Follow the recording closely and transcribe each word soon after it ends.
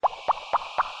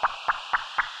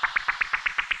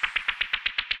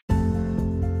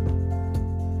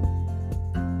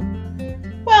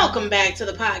Welcome back to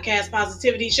the Podcast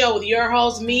Positivity Show with your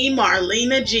host, me,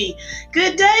 Marlena G.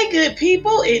 Good day, good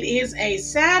people. It is a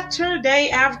Saturday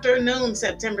afternoon,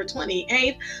 September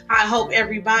 28th. I hope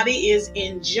everybody is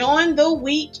enjoying the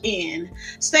weekend.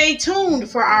 Stay tuned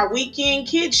for our Weekend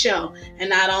Kids Show. And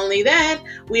not only that,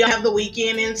 we have the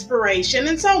weekend inspiration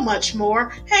and so much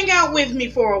more. Hang out with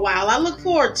me for a while. I look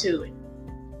forward to it.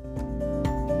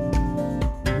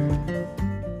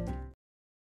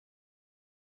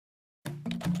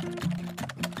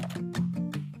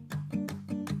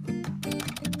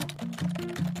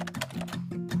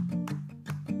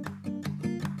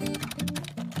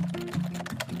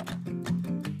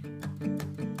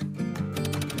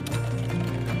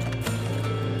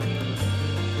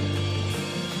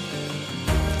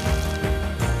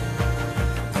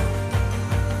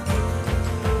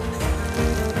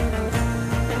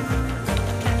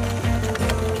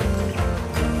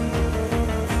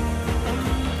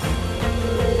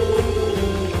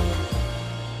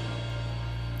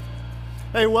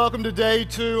 Hey, welcome today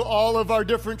to all of our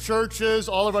different churches,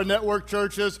 all of our network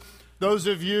churches, those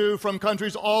of you from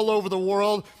countries all over the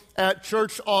world at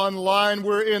Church Online.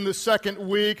 We're in the second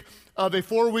week of a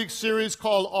 4-week series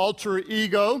called Alter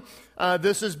Ego.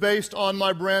 This is based on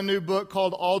my brand new book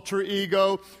called Alter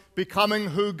Ego, Becoming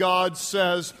Who God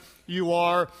Says You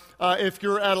Are. If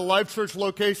you're at a Life Church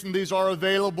location, these are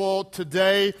available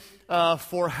today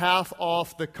for half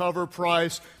off the cover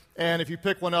price. And if you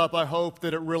pick one up, I hope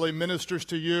that it really ministers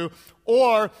to you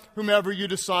or whomever you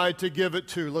decide to give it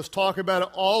to. Let's talk about it.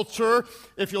 Altar.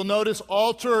 If you'll notice,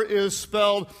 altar is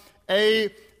spelled A-L-T-A-R.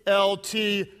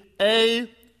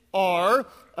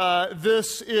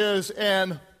 This is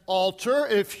an altar.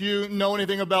 If you know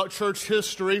anything about church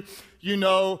history, you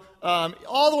know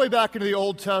all the way back into the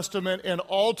Old Testament, an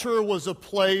altar was a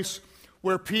place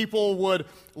where people would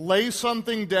lay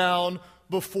something down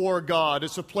before God.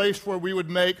 It's a place where we would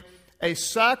make a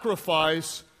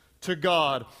sacrifice to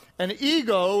God. And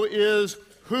ego is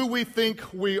who we think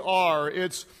we are.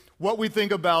 It's what we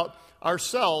think about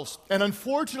ourselves. And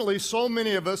unfortunately, so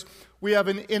many of us, we have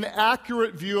an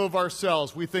inaccurate view of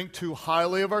ourselves. We think too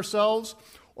highly of ourselves,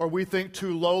 or we think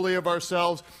too lowly of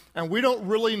ourselves, and we don't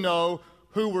really know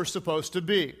who we're supposed to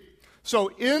be. So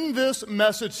in this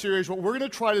message series, what we're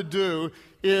going to try to do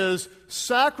is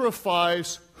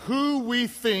sacrifice who we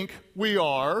think we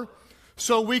are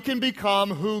so we can become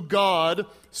who God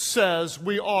says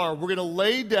we are. We're going to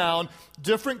lay down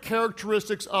different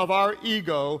characteristics of our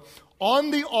ego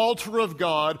on the altar of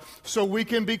God so we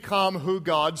can become who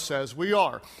God says we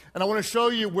are. And I want to show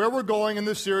you where we're going in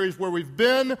this series, where we've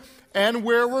been and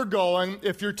where we're going,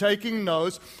 if you're taking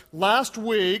notes. Last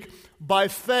week, by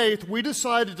faith, we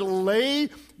decided to lay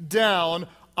down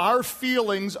our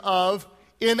feelings of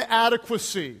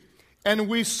inadequacy. And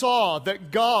we saw that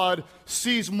God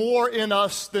sees more in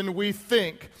us than we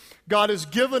think. God has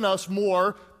given us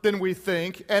more than we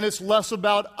think, and it's less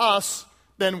about us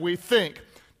than we think.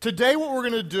 Today what we're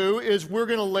going to do is we're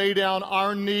going to lay down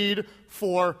our need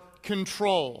for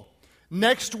control.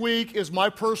 Next week is my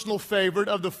personal favorite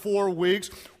of the 4 weeks.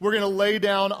 We're going to lay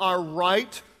down our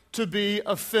right to be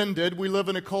offended. We live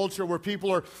in a culture where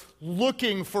people are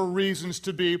looking for reasons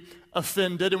to be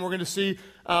offended, and we're going to see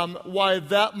why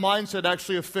that mindset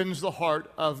actually offends the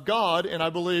heart of God, and I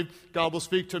believe God will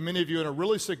speak to many of you in a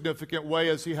really significant way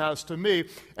as He has to me.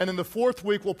 And in the 4th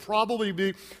week will probably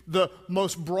be the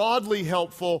most broadly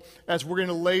helpful as we're going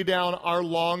to lay down our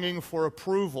longing for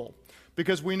approval,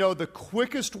 because we know the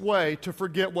quickest way to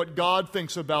forget what God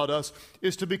thinks about us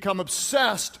is to become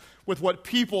obsessed with what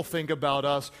people think about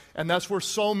us, and that's where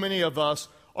so many of us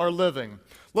are living.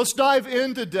 Let's dive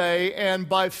in today, and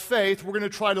by faith, we're going to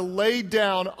try to lay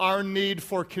down our need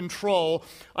for control.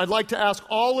 I'd like to ask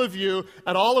all of you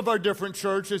at all of our different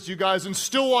churches, you guys in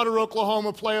Stillwater,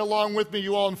 Oklahoma, play along with me,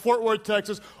 you all in Fort Worth,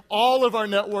 Texas, all of our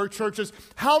network churches,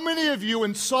 how many of you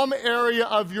in some area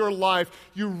of your life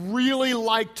you really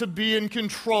like to be in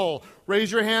control?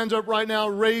 Raise your hands up right now,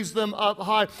 raise them up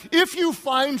high. If you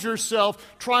find yourself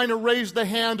trying to raise the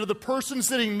hand of the person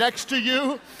sitting next to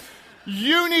you,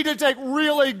 you need to take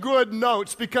really good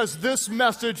notes, because this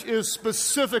message is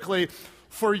specifically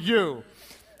for you.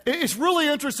 It's really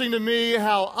interesting to me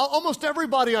how almost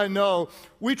everybody I know,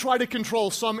 we try to control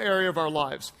some area of our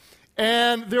lives.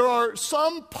 And there are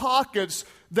some pockets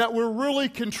that we're really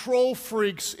control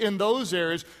freaks in those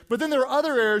areas, but then there are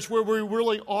other areas where we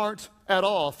really aren't at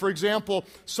all. For example,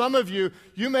 some of you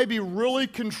may be really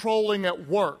controlling at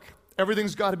work.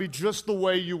 Everything's got to be just the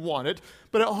way you want it.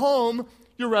 But at home,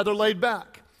 you're rather laid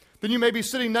back. Then you may be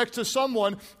sitting next to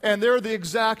someone and they're the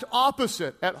exact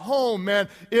opposite. At home, man,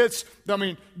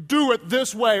 do it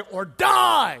this way or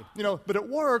die. But at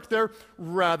work, they're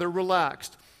rather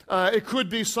relaxed. It could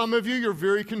be some of you, you're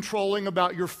very controlling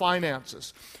about your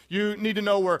finances. You need to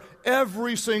know where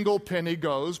every single penny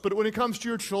goes, but when it comes to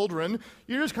your children,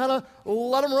 you just kind of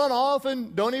let them run off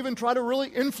and don't even try to really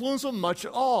influence them much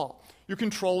at all. You're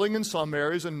controlling in some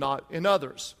areas and not in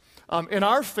others. In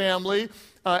our family,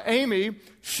 Amy,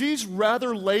 she's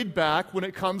rather laid back when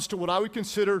it comes to what I would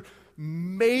consider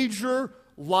major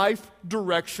life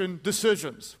direction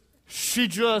decisions. She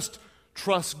just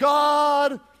trusts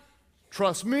God,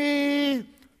 trusts me,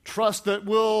 trusts that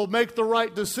we'll make the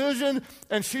right decision,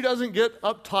 and she doesn't get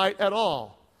uptight at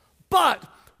all. But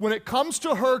when it comes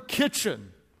to her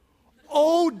kitchen,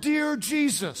 oh dear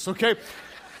Jesus, okay?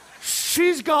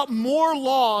 She's got more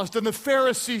laws than the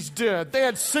Pharisees did. They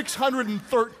had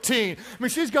 613.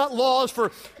 She's got laws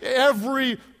for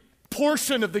every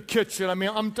portion of the kitchen.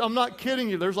 I'm not kidding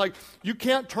you. There's you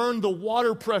can't turn the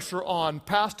water pressure on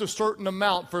past a certain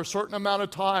amount for a certain amount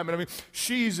of time. And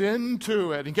she's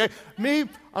into it. Okay? Me,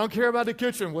 I don't care about the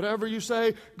kitchen. Whatever you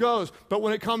say goes. But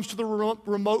when it comes to the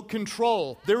remote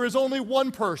control, there is only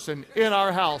one person in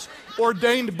our house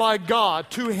ordained by God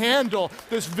to handle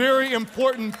this very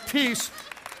important piece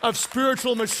of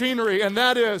spiritual machinery, and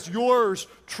that is yours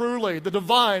truly, the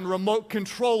divine remote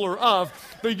controller of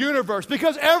the universe.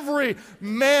 Because every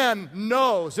man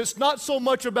knows it's not so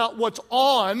much about what's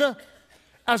on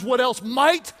as what else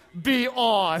might be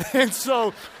on. And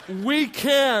so we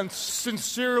can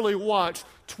sincerely watch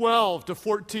 12 to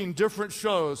 14 different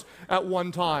shows at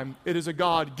one time. It is a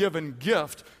God-given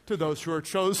gift to those who are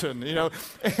chosen,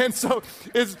 And so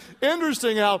it's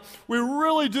interesting how we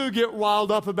really do get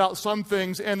riled up about some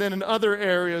things, and then in other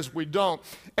areas we don't.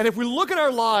 And if we look at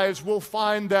our lives, we'll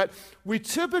find that we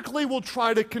typically will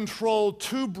try to control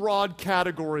two broad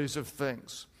categories of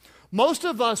things. Most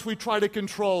of us, we try to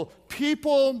control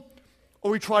people,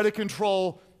 or we try to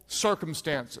control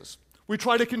circumstances. We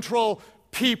try to control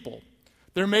people.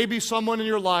 There may be someone in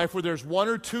your life where there's one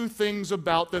or two things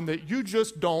about them that you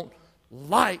just don't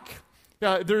like.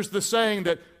 There's the saying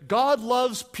that God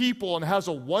loves people and has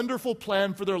a wonderful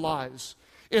plan for their lives.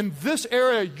 In this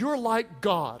area, you're like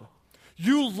God.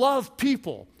 You love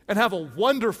people and have a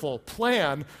wonderful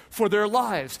plan for their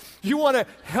lives. You want to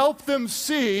help them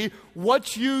see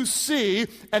what you see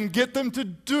and get them to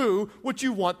do what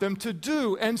you want them to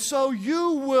do. And so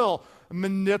you will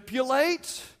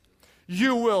manipulate,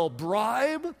 you will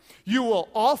bribe, you will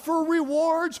offer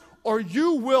rewards, or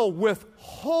you will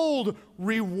withhold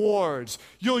rewards.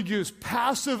 You'll use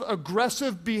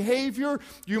passive-aggressive behavior.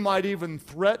 You might even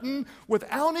threaten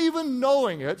without even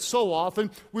knowing it. So often,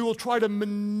 we will try to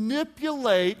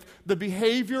manipulate the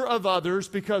behavior of others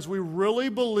because we really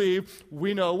believe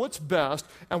we know what's best,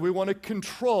 and we want to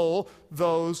control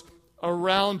those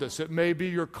around us. It may be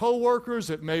your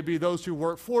coworkers, it may be those who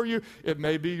work for you, it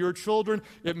may be your children,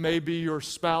 it may be your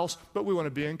spouse, but we want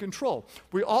to be in control.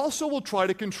 We also will try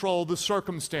to control the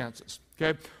circumstances,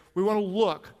 okay? We want to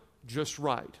look just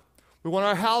right. We want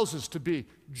our houses to be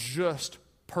just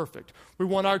perfect. We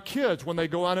want our kids, when they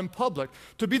go out in public,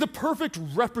 to be the perfect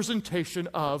representation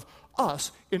of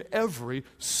us in every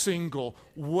single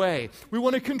way. We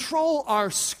want to control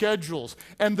our schedules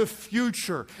and the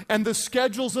future and the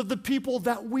schedules of the people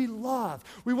that we love.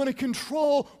 We want to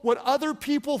control what other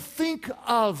people think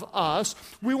of us.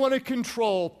 We want to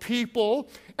control people,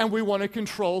 and we want to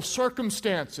control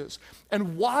circumstances.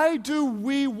 And why do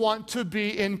we want to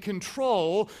be in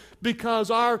control?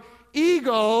 Because our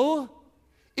ego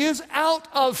is out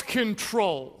of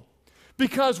control.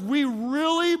 Because we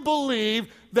really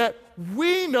believe that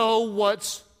we know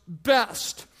what's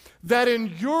best. That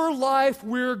in your life,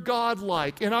 we're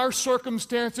godlike. In our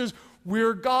circumstances,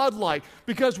 we're godlike.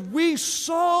 Because we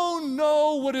so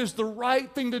know what is the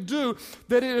right thing to do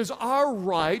that it is our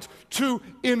right to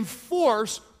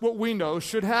enforce what we know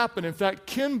should happen. In fact,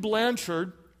 Ken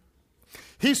Blanchard,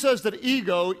 he says that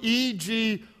ego,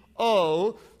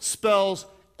 E-G-O, spells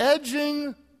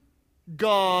edging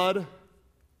God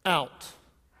out.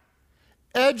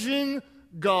 Edging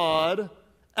God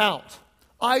out.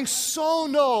 I so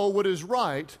know what is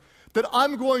right that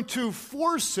I'm going to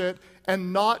force it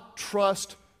and not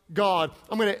trust God.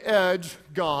 I'm going to edge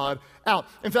God out.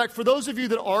 In fact, for those of you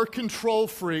that are control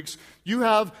freaks, you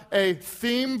have a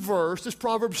theme verse. It's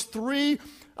Proverbs 3,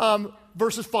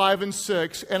 verses 5 and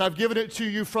 6, and I've given it to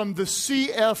you from the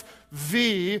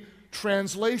CFV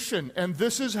translation. And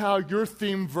this is how your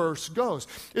theme verse goes.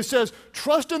 It says,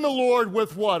 trust in the Lord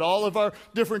with what? All of our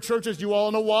different churches, you all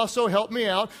in Owasso, help me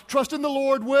out. Trust in the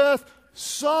Lord with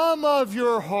some of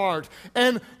your heart.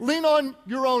 And lean on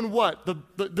your own what?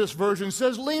 This version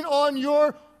says, lean on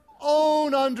your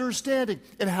own understanding.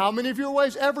 In how many of your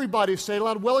ways? Everybody say it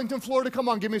loud. Wellington, Florida, come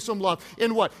on, give me some love.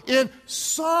 In what? In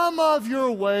some of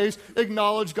your ways,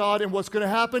 acknowledge God and what's going to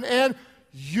happen, and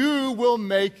you will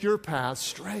make your path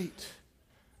straight.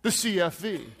 The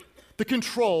CFV, the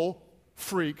control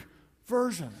freak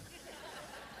version.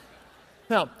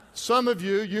 Now, some of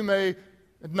you may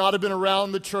not have been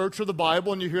around the church or the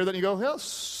Bible, and you hear that and you go, yeah,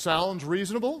 sounds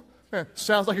reasonable.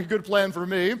 Sounds like a good plan for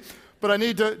me. But I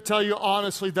need to tell you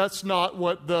honestly, that's not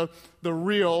what the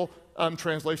real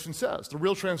translation says. The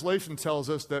real translation tells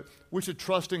us that we should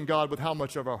trust in God with how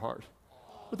much of our heart?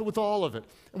 With all of it.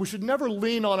 And we should never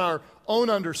lean on our own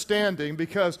understanding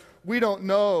because we don't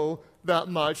know that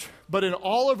much. But in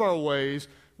all of our ways,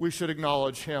 we should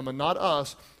acknowledge Him, and not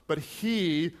us, but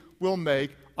He will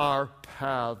make our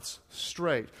paths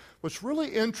straight. What's really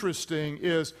interesting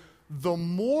is the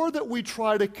more that we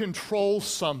try to control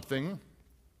something,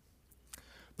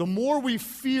 the more we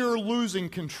fear losing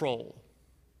control.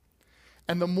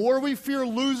 And the more we fear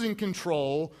losing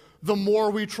control, the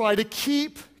more we try to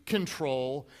keep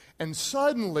control. And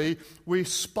suddenly, we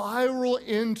spiral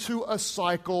into a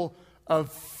cycle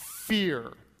of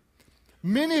fear.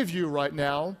 Many of you right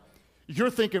now, you're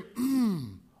thinking,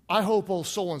 I hope old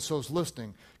so-and-so's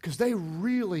listening, because they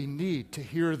really need to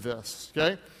hear this,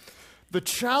 okay? The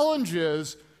challenge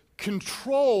is,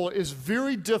 control is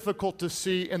very difficult to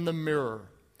see in the mirror.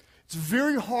 It's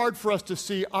very hard for us to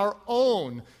see our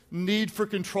own need for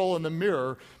control in the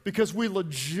mirror because we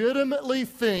legitimately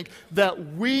think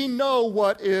that we know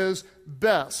what is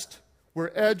best.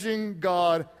 We're edging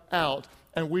God out,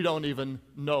 and we don't even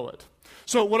know it.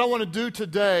 So what I want to do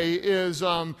today is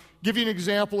give you an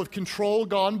example of control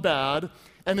gone bad,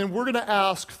 and then we're going to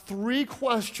ask 3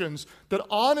 questions that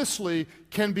honestly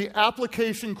can be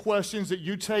application questions that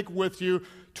you take with you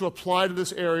to apply to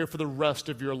this area for the rest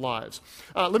of your lives.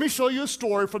 Let me show you a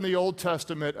story from the Old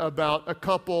Testament about a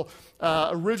couple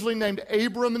originally named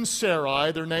Abram and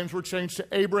Sarai. Their names were changed to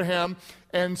Abraham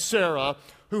and Sarah,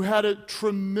 who had a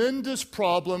tremendous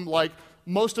problem, like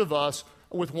most of us,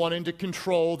 with wanting to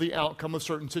control the outcome of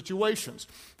certain situations.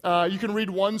 You can read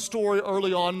one story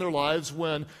early on in their lives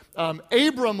when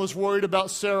Abram was worried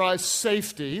about Sarai's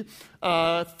safety,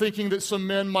 thinking that some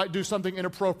men might do something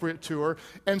inappropriate to her.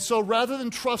 And so rather than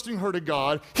trusting her to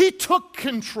God, he took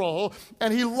control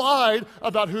and he lied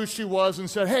about who she was and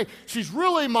said, hey, she's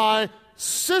really my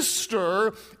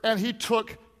sister, and he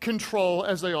took control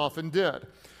as they often did.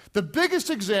 The biggest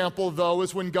example, though,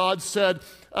 is when God said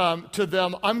to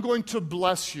them, I'm going to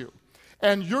bless you,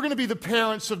 and you're going to be the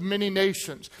parents of many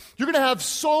nations. You're going to have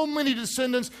so many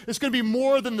descendants, it's going to be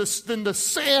more than the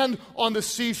sand on the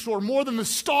seashore, more than the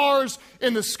stars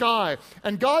in the sky.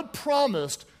 And God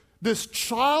promised this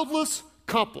childless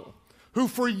couple, who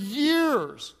for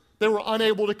years they were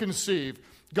unable to conceive.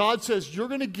 God says, you're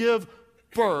going to give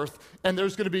birth, and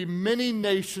there's going to be many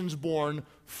nations born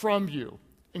from you.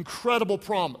 Incredible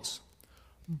promise.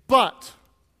 But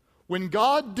when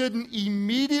God didn't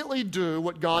immediately do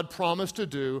what God promised to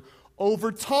do,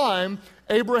 over time,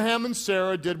 Abraham and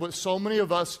Sarah did what so many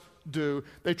of us do.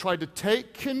 They tried to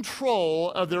take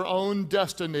control of their own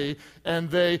destiny, and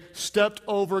they stepped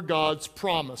over God's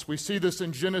promise. We see this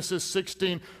in Genesis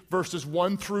 16, verses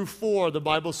 1 through 4. The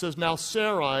Bible says, now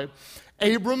Sarai,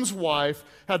 Abram's wife,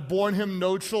 had borne him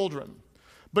no children.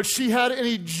 But she had an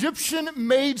Egyptian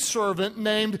maidservant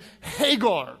named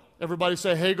Hagar. Everybody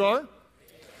say Hagar?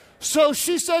 So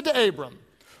she said to Abram,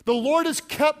 the Lord has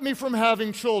kept me from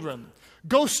having children.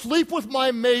 Go sleep with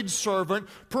my maidservant.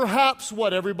 Perhaps,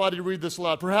 what? Everybody read this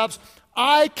aloud. Perhaps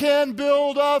I can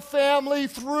build a family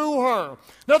through her.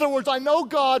 In other words, I know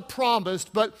God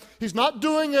promised, but He's not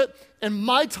doing it in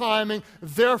my timing.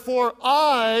 Therefore,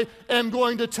 I am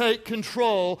going to take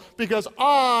control because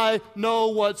I know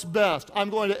what's best. I'm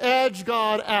going to edge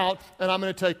God out, and I'm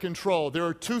going to take control. There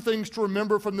are 2 things to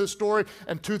remember from this story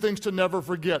and 2 things to never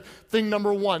forget. Thing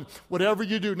number 1, whatever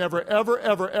you do, never, ever,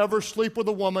 ever, ever sleep with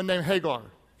a woman named Hagar.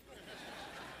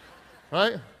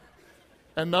 Right?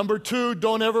 And number 2,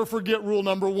 don't ever forget rule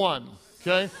number 1,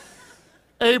 okay?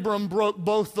 Abram broke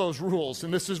both those rules,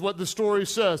 and this is what the story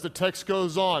says. The text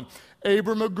goes on.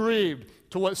 Abram agreed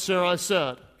to what Sarai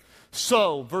said.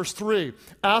 So, verse 3,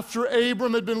 after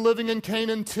Abram had been living in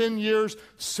Canaan 10 years,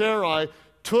 Sarai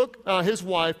took his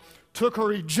wife, took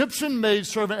her Egyptian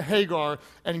maidservant Hagar,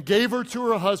 and gave her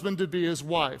to her husband to be his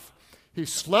wife. He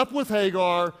slept with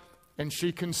Hagar, and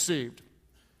she conceived.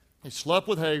 He slept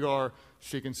with Hagar,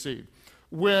 she conceived.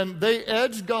 When they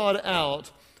edged God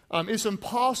out, it's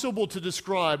impossible to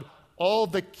describe all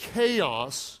the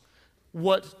chaos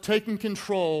what taking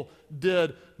control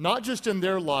did, not just in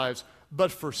their lives,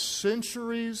 but for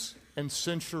centuries and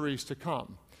centuries to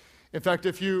come. In fact,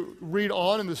 if you read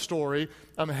on in the story,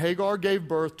 Hagar gave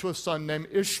birth to a son named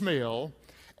Ishmael,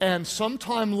 and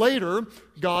sometime later,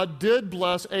 God did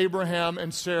bless Abraham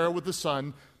and Sarah with a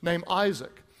son named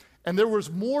Isaac. And there was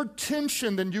more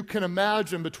tension than you can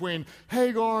imagine between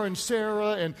Hagar and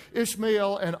Sarah and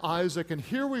Ishmael and Isaac. And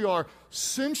here we are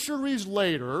centuries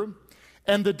later,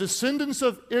 and the descendants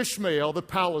of Ishmael, the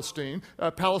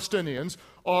Palestinians,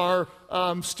 are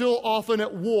still often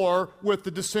at war with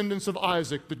the descendants of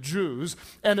Isaac, the Jews.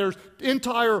 And there's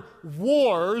entire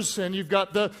wars, and you've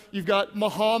got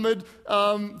Muhammad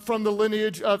from the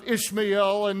lineage of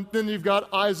Ishmael, and then you've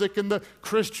got Isaac and the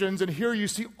Christians. And here you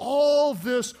see all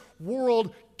this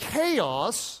world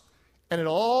chaos, and it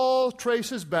all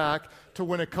traces back to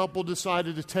when a couple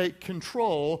decided to take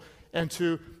control and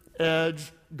to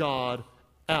edge God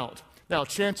out. Now,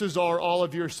 chances are all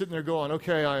of you are sitting there going,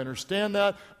 okay, I understand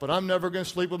that, but I'm never going to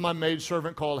sleep with my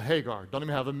maidservant called Hagar. Don't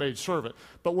even have a maidservant.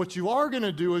 But what you are going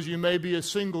to do is you may be a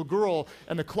single girl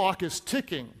and the clock is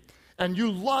ticking. And you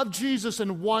love Jesus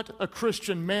and want a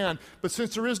Christian man, but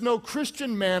since there is no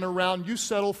Christian man around, you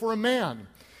settle for a man.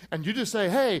 And you just say,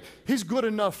 hey, he's good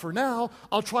enough for now.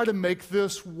 I'll try to make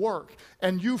this work.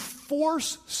 And you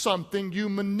force something, you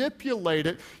manipulate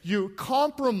it, you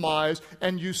compromise,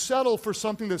 and you settle for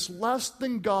something that's less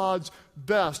than God's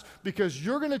best because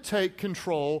you're going to take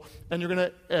control and you're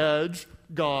going to edge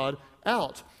God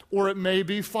out. Or it may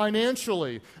be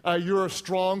financially. You're a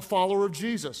strong follower of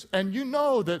Jesus, and you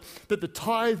know that the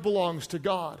tithe belongs to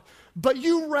God. But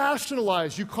you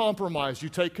rationalize, you compromise, you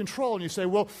take control, and you say,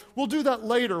 well, we'll do that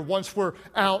later once we're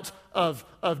out of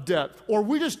debt. Or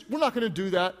we're not going to do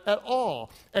that at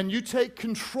all. And you take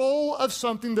control of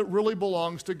something that really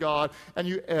belongs to God, and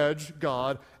you edge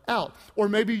God out. Or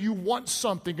maybe you want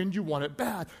something and you want it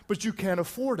bad, but you can't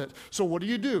afford it. So what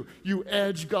do? You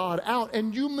edge God out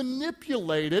and you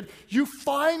manipulate it. You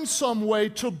find some way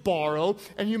to borrow,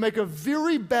 and you make a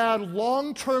very bad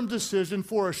long-term decision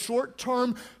for a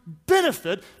short-term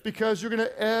benefit because you're going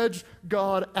to edge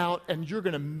God out and you're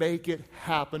going to make it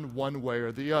happen one way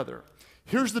or the other.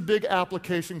 Here's the big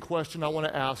application question I want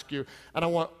to ask you, and I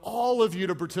want all of you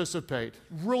to participate.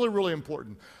 Really, really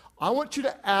important. I want you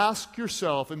to ask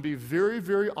yourself and be very,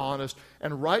 very honest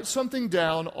and write something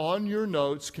down on your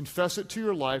notes, confess it to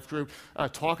your life group,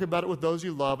 talk about it with those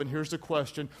you love, and here's the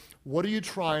question. What are you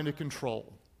trying to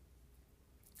control?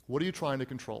 What are you trying to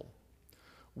control?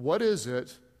 What is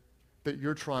it that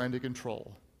you're trying to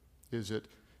control? Is it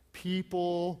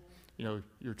people,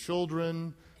 your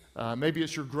children? Maybe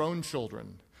it's your grown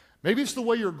children. Maybe it's the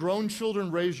way your grown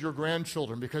children raise your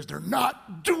grandchildren because they're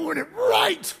not doing it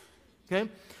right. Okay?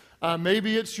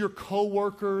 Maybe it's your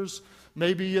coworkers.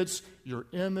 Maybe it's your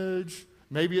image.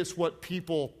 Maybe it's what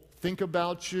people think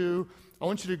about you. I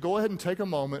want you to go ahead and take a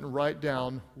moment and write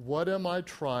down, what am I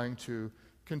trying to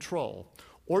control?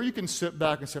 Or you can sit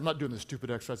back and say, I'm not doing this stupid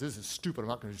exercise. This is stupid. I'm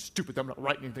not going to do stupid. I'm not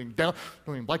writing anything down. I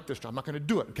don't even like this job. I'm not going to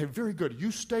do it. Okay, very good.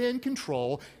 You stay in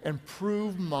control and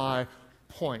prove my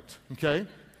point. Okay?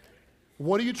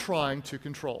 What are you trying to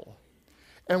control?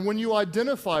 And when you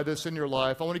identify this in your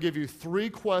life, I want to give you 3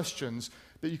 questions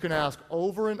that you can ask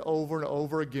over and over and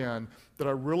over again that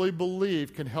I really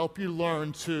believe can help you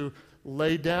learn to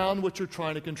lay down what you're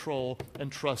trying to control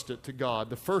and trust it to God.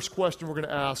 The first question we're going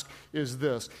to ask is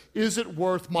this: is it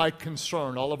worth my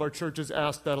concern? All of our churches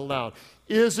ask that aloud.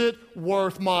 Is it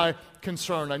worth my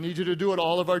concern? I need you to do it.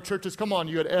 All of our churches, come on,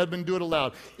 you at Edmond, do it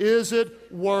aloud. Is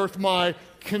it worth my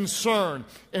concern?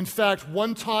 In fact,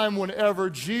 one time whenever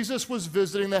Jesus was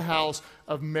visiting the house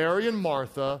of Mary and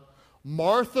Martha,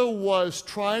 Martha was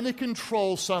trying to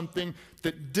control something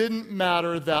that didn't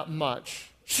matter that much.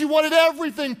 She wanted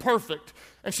everything perfect.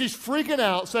 And she's freaking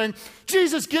out, saying,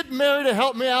 Jesus, get Mary to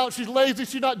help me out. She's lazy.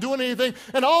 She's not doing anything.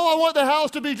 And I want the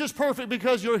house to be just perfect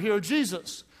because you're here,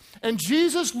 Jesus. And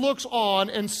Jesus looks on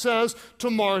and says to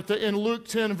Martha in Luke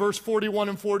 10, verse 41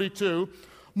 and 42,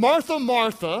 Martha,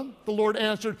 Martha, the Lord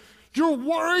answered, you're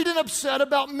worried and upset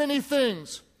about many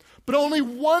things, but only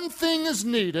one thing is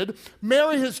needed.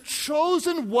 Mary has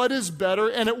chosen what is better,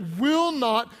 and it will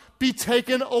not be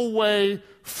taken away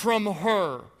from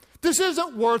her. This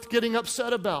isn't worth getting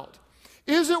upset about.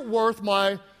 Is it worth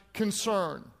my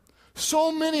concern?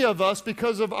 So many of us,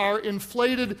 because of our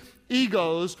inflated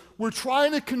egos, we're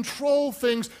trying to control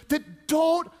things that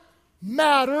don't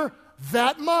matter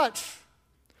that much.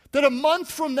 That a month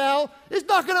from now is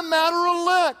not going to matter a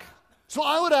lick. So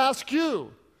I would ask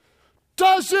you,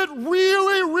 does it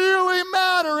really, really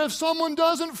matter if someone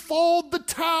doesn't fold the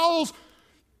towels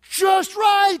just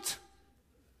right?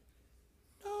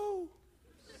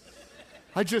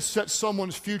 I just set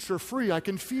someone's future free. I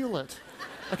can feel it.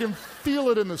 I can feel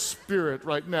it in the spirit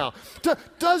right now.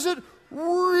 Does it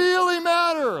really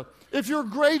matter if your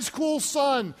grade school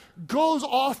son goes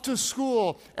off to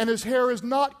school and his hair is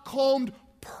not combed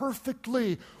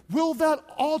perfectly? Will that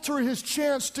alter his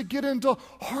chance to get into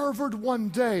Harvard one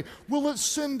day? Will it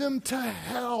send him to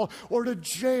hell or to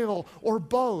jail or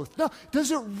both? Now,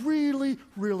 does it really,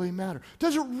 really matter?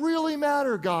 Does it really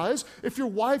matter, guys, if your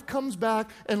wife comes back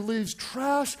and leaves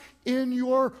trash in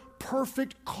your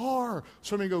perfect car?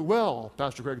 Somebody go, well,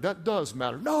 Pastor Craig, that does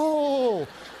matter. No.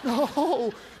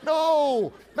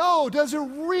 Does it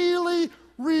really,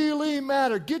 really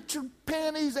matter? Get your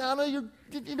panties out of your,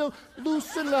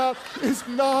 loosen up. It's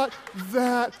not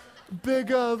that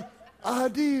big of a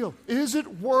deal. Is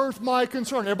it worth my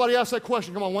concern? Everybody ask that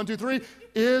question. Come on, 1, 2, 3.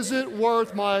 Is it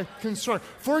worth my concern?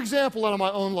 For example, out of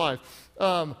my own life,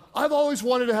 I've always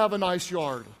wanted to have a nice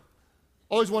yard.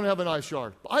 Always wanted to have a nice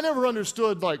yard. But I never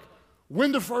understood,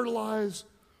 when to fertilize,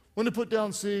 when to put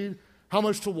down seed, how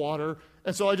much to water,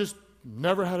 and so I just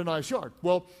never had a nice yard.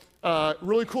 Well, a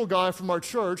really cool guy from our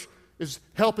church is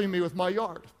helping me with my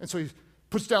yard, and so he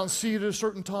puts down seed at a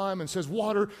certain time and says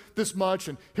water this much,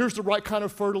 and here's the right kind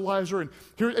of fertilizer, and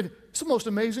it's the most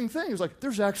amazing thing. It's like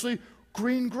there's actually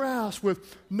green grass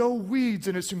with no weeds,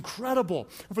 and it's incredible.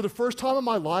 And for the first time in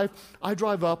my life, I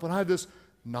drive up and I have this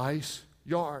nice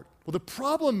yard. Well, the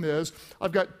problem is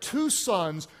I've got 2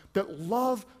 sons that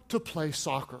love to play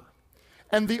soccer.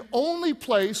 And the only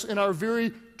place in our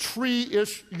very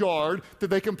tree-ish yard that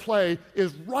they can play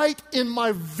is right in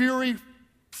my very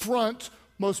front,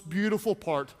 most beautiful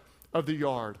part of the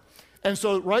yard. And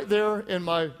so right there in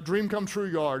my dream come true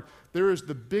yard, there is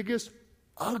the biggest,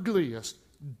 ugliest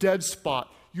dead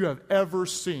spot you have ever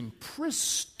seen.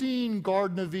 Pristine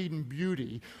Garden of Eden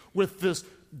beauty with this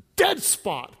dead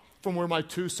spot from where my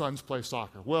 2 sons play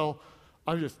soccer. Well,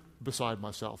 I'm just beside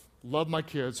myself. Love my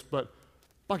kids, but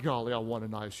by golly, I want a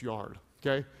nice yard,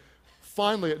 okay?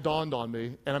 Finally, it dawned on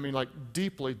me, and I mean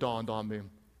deeply dawned on me,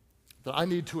 that I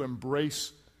need to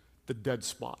embrace the dead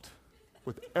spot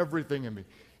with everything in me.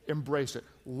 Embrace it,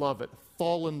 love it,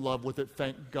 fall in love with it,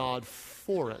 thank God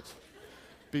for it.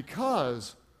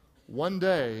 Because one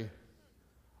day,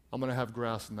 I'm going to have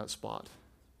grass in that spot.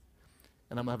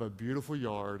 And I'm going to have a beautiful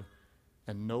yard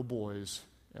and no boys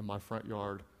in my front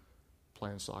yard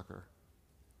playing soccer.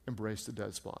 Embrace the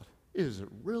dead spot. Is it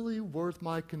really worth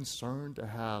my concern to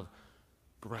have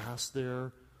grass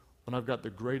there when I've got the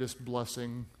greatest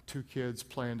blessing, 2 kids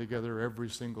playing together every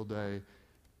single day?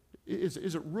 Is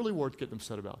it really worth getting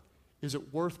upset about? Is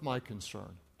it worth my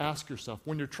concern? Ask yourself.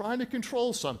 When you're trying to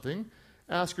control something,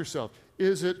 ask yourself,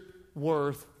 is it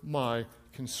worth my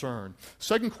concern?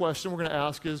 Second question we're going to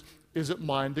ask is it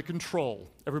mine to control?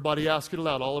 Everybody ask it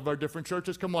aloud. All of our different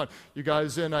churches, come on. You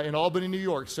guys in Albany, New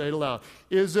York, say it aloud.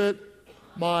 Is it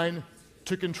mine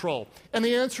to control? And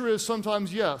the answer is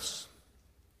sometimes yes.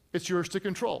 It's yours to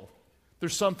control.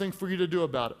 There's something for you to do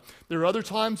about it. There are other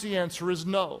times the answer is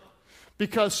no.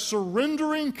 Because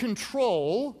surrendering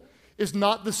control is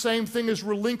not the same thing as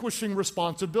relinquishing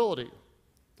responsibility.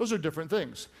 Those are different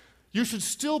things. You should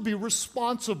still be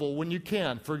responsible when you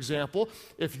can. For example,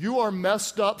 if you are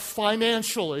messed up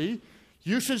financially,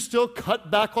 you should still cut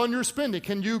back on your spending.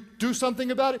 Can you do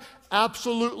something about it?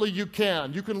 Absolutely you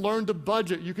can. You can learn to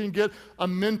budget. You can get a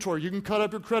mentor. You can cut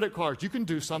up your credit cards. You can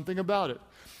do something about it.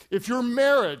 If your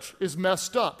marriage is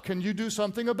messed up, can you do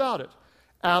something about it?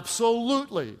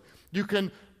 Absolutely. You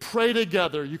can pray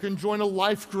together. You can join a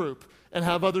life group and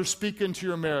have others speak into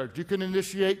your marriage. You can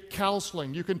initiate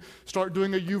counseling. You can start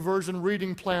doing a YouVersion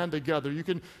reading plan together. You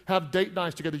can have date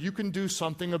nights together. You can do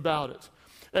something about it.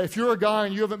 If you're a guy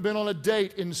and you haven't been on a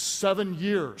date in 7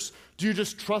 years, do you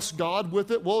just trust God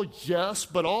with it? Well, yes,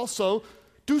 but also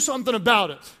do something about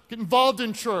it. Get involved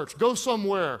in church. Go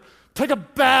somewhere. Take a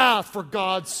bath, for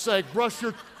God's sake. Brush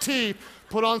your teeth.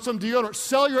 Put on some deodorant.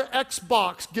 Sell your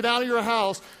Xbox. Get out of your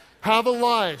house. Have a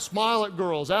life. Smile at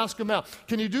girls. Ask them out.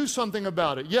 Can you do something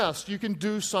about it? Yes, you can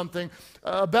do something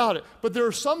about it. But there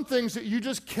are some things that you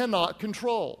just cannot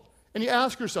control. And you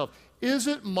ask yourself, is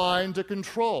it mine to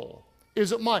control?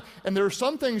 Is it mine? And there are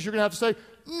some things you're going to have to say,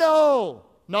 no,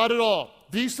 not at all.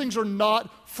 These things are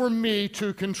not for me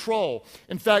to control.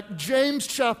 In fact, James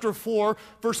chapter 4,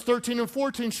 verse 13 and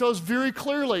 14 shows very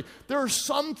clearly there are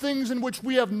some things in which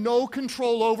we have no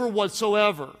control over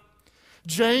whatsoever.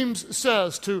 James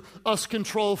says to us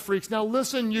control freaks, now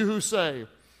listen, you who say,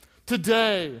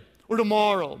 today or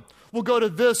tomorrow, we'll go to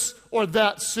this or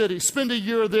that city, spend a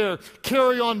year there,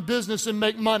 carry on business and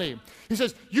make money. He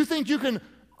says, you think you can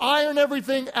iron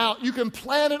everything out. You can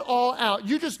plan it all out.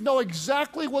 You just know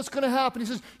exactly what's going to happen. He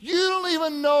says, you don't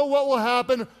even know what will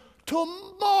happen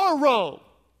tomorrow.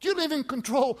 You don't even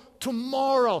control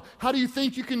tomorrow. How do you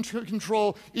think you can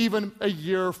control even a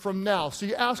year from now? So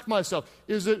you ask myself,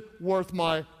 is it worth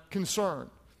my concern?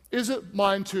 Is it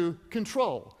mine to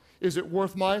control? Is it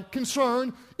worth my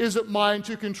concern? Is it mine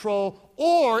to control?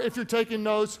 Or, if you're taking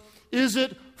notes, is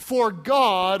it for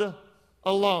God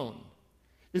alone?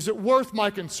 Is it worth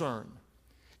my concern?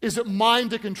 Is it mine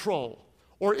to control?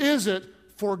 Or is it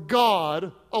for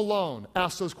God alone?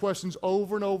 Ask those questions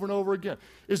over and over and over again.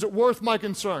 Is it worth my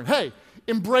concern? Hey,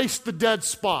 embrace the dead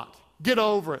spot. Get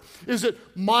over it. Is it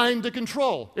mine to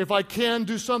control? If I can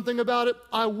do something about it,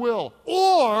 I will.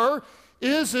 Or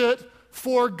is it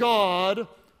for God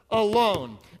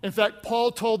alone? In fact,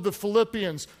 Paul told the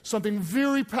Philippians something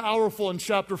very powerful in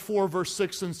chapter 4, verse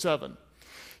 6 and 7.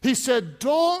 He said,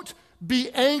 don't be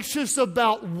anxious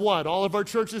about what? All of our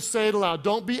churches say it aloud.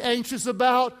 Don't be anxious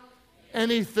about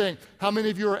anything. How many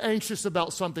of you are anxious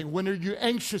about something? When are you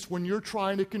anxious? When you're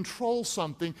trying to control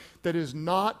something that is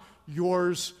not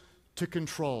yours to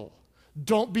control.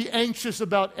 Don't be anxious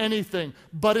about anything,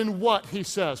 but in what, he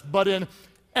says? But in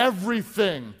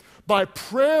everything. By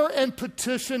prayer and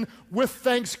petition with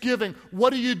thanksgiving.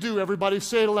 What do? Everybody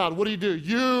say it aloud. What do?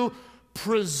 You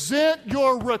present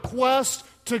your request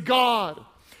to God.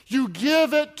 You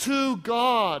give it to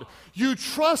God. You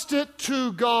trust it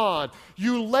to God.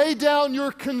 You lay down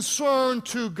your concern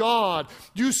to God.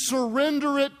 You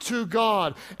surrender it to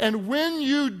God. And when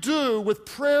you do, with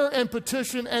prayer and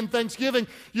petition and thanksgiving,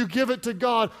 you give it to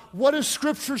God. What does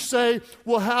Scripture say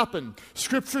will happen?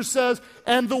 Scripture says,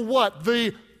 and the what?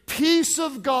 The peace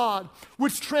of God,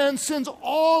 which transcends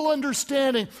all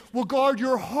understanding, will guard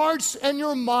your hearts and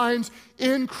your minds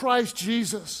in Christ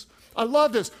Jesus. I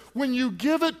love this. When you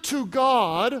give it to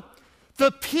God,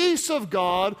 the peace of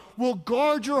God will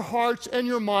guard your hearts and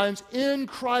your minds in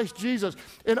Christ Jesus.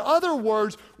 In other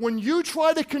words, when you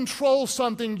try to control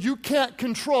something you can't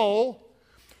control,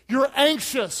 you're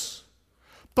anxious.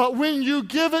 But when you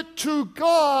give it to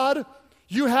God,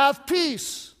 you have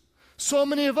peace. So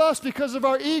many of us, because of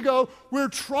our ego, we're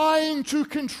trying to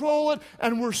control it,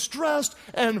 and we're stressed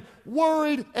and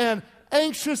worried and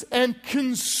anxious and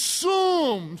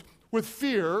consumed with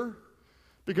fear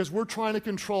because we're trying to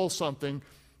control something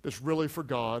that's really for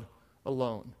God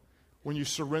alone. When you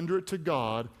surrender it to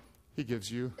God, He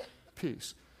gives you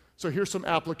peace. So here's some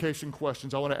application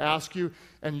questions I want to ask you,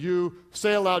 and you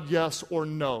say aloud yes or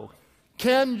no.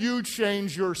 Can you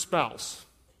change your spouse?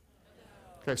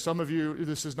 Okay, some of you,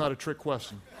 this is not a trick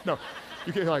question. No,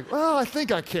 you can like, well, I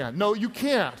think I can. No, you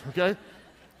can't, okay?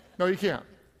 No, you can't.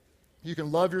 You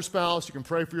can love your spouse, you can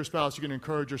pray for your spouse, you can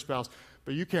encourage your spouse,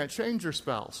 but you can't change your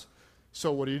spouse.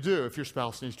 So what do? If your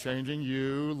spouse needs changing,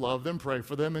 you love them, pray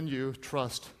for them, and you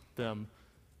trust them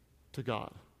to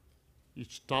God. You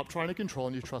stop trying to control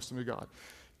and you trust them to God.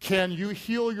 Can you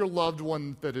heal your loved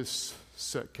one that is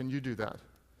sick? Can you do that?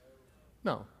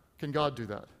 No. Can God do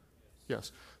that?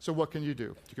 Yes. So what can you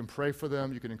do? You can pray for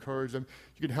them, you can encourage them,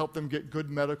 you can help them get good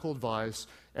medical advice,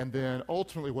 and then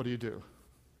ultimately what do?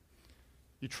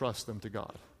 You trust them to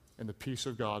God. And the peace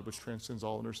of God, which transcends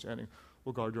all understanding,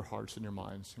 will guard your hearts and your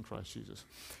minds in Christ Jesus.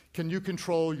 Can you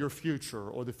control your future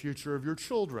or the future of your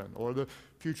children or the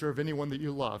future of anyone that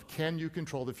you love? Can you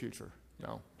control the future?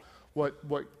 No. What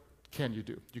can you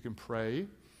do? You can pray,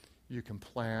 you can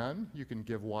plan, you can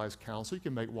give wise counsel, you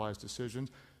can make wise decisions.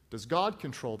 Does God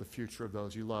control the future of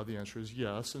those you love? The answer is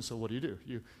yes. And so what do?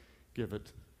 You give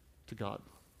it to God.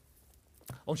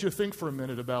 I want you to think for a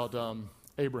minute about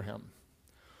Abraham.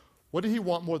 What did he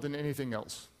want more than anything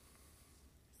else?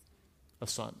 A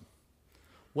son.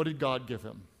 What did God give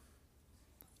him?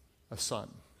 A son.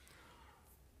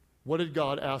 What did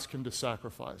God ask him to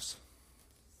sacrifice?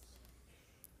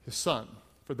 His son.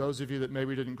 For those of you that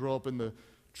maybe didn't grow up in the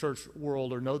church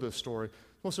world or know this story,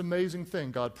 the most amazing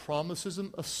thing, God promises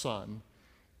him a son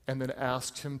and then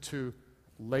asks him to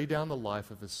lay down the life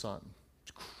of his son.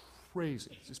 It's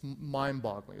crazy. It's just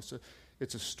mind-boggling.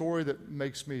 It's a story that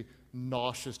makes me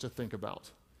nauseous to think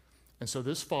about. And so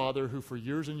this father, who for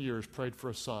years and years prayed for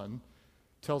a son,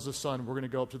 tells his son, we're going to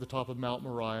go up to the top of Mount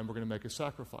Moriah and we're going to make a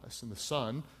sacrifice. And the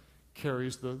son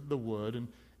carries the wood,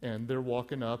 and they're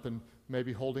walking up and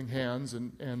maybe holding hands,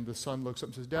 and the son looks up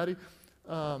and says, Daddy,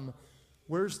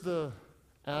 where's the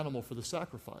animal for the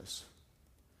sacrifice?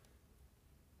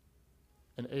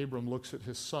 And Abram looks at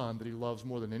his son that he loves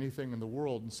more than anything in the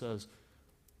world and says,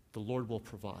 the Lord will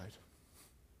provide.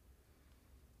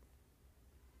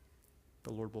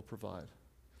 The Lord will provide.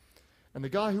 And the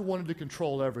guy who wanted to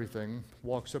control everything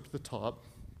walks up to the top,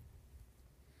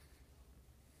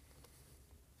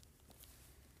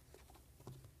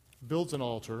 builds an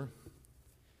altar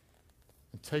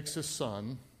and takes his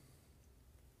son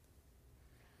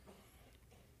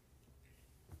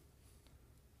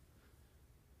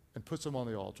and puts him on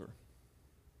the altar.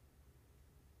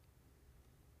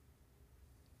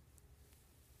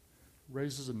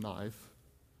 Raises a knife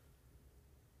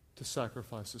to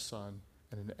sacrifice his son,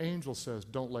 and an angel says,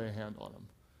 "Don't lay a hand on him.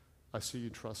 I see you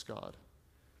trust God."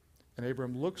 And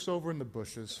Abram looks over in the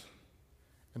bushes,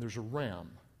 and there's a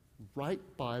ram right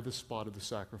by the spot of the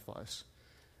sacrifice.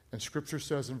 And Scripture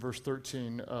says in verse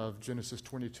 13 of Genesis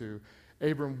 22,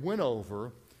 Abram went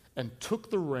over and took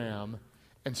the ram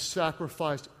and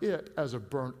sacrificed it as a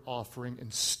burnt offering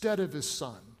instead of his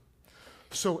son.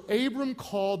 So Abram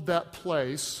called that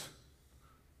place,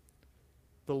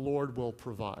 "The Lord will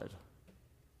provide."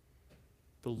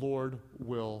 The Lord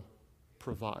will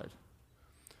provide.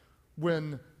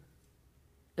 When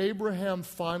Abraham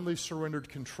finally surrendered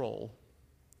control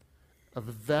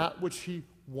of that which he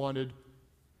wanted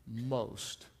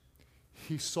most,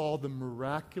 he saw the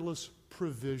miraculous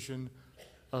provision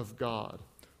of God.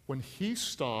 When he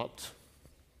stopped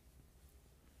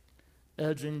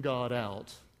edging God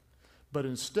out, but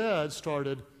instead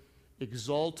started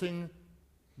exalting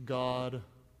God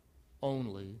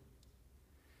only,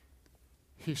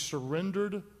 he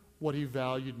surrendered what he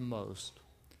valued most,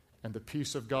 and the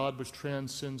peace of God, which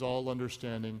transcends all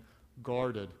understanding,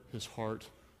 guarded his heart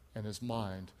and his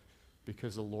mind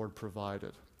because the Lord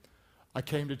provided. I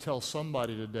came to tell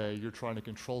somebody today, you're trying to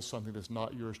control something that's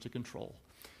not yours to control.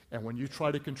 And when you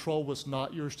try to control what's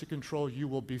not yours to control, you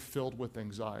will be filled with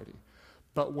anxiety.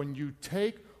 But when you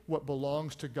take what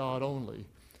belongs to God only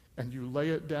and you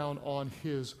lay it down on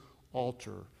his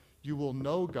altar, you will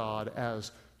know God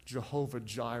as Jehovah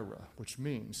Jireh, which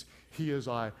means he is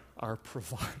our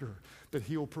provider, that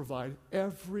he will provide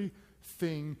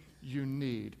everything you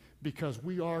need, because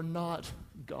we are not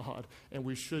God and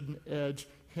we shouldn't edge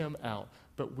him out.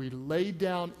 But we lay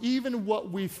down even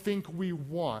what we think we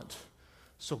want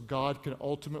so God can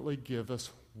ultimately give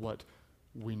us what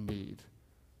we need.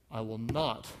 I will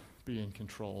not be in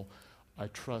control. I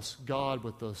trust God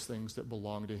with those things that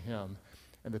belong to him.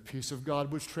 And the peace of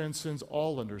God, which transcends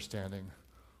all understanding,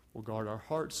 will guard our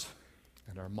hearts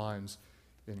and our minds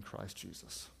in Christ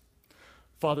Jesus.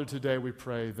 Father, today we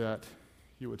pray that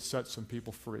you would set some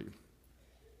people free.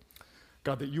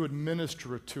 God, that you would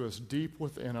minister to us deep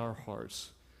within our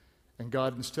hearts. And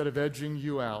God, instead of edging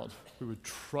you out, we would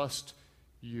trust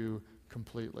you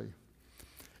completely.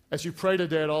 As you pray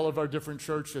today at all of our different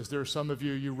churches, there are some of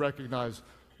you, you recognize,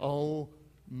 oh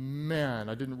man,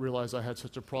 I didn't realize I had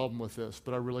such a problem with this,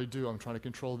 but I really do. I'm trying to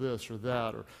control this or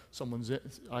that, or someone's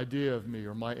idea of me,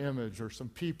 or my image, or some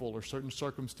people, or certain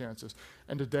circumstances.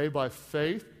 And today, by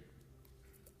faith,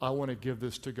 I want to give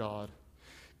this to God.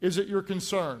 Is it your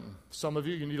concern? Some of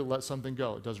you, you need to let something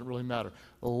go. It doesn't really matter.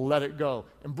 Let it go.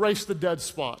 Embrace the dead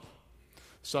spot.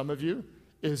 Some of you,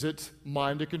 is it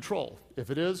mind to control? If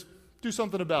it is, do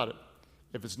something about it.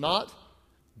 If it's not,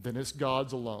 then it's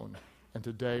God's alone. And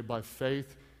today, by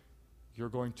faith, you're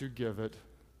going to give it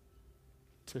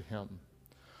to him.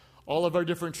 All of our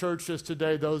different churches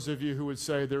today, those of you who would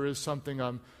say there is something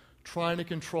I'm trying to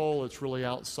control, it's really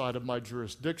outside of my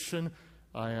jurisdiction,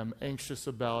 I am anxious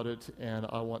about it, and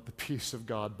I want the peace of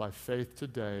God. By faith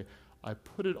today, I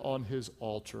put it on his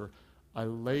altar. I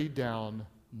lay down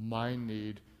my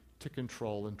need to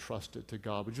control and trust it to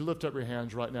God. Would you lift up your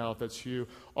hands right now if that's you?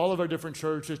 All of our different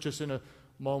churches, just in a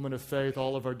moment of faith,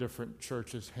 all of our different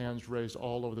churches, hands raised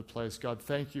all over the place. God,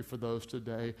 thank you for those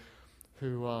today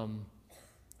who are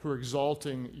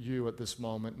exalting you at this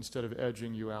moment instead of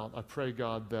edging you out. I pray,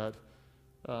 God, that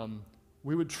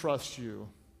we would trust you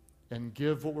and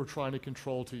give what we're trying to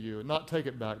control to you. Not take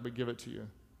it back, but give it to you.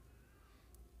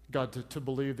 God, to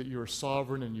believe that you are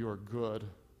sovereign and you are good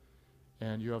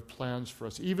and you have plans for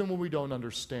us. Even when we don't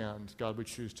understand, God, we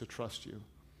choose to trust you.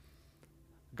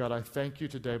 God, I thank you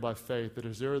today by faith that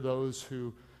as there are those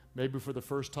who maybe for the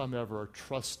first time ever are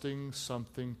trusting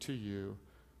something to you,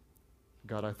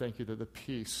 God, I thank you that the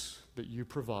peace that you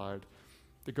provide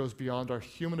that goes beyond our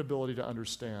human ability to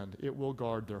understand, it will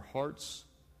guard their hearts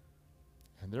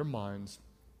and their minds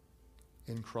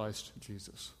in Christ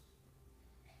Jesus.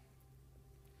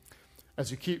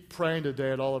 As you keep praying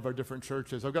today at all of our different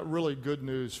churches, I've got really good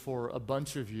news for a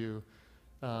bunch of you.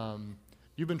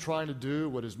 You've been trying to do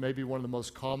what is maybe one of the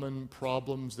most common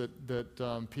problems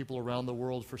that people around the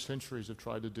world for centuries have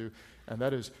tried to do, and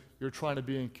that is you're trying to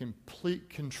be in complete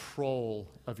control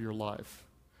of your life.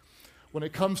 When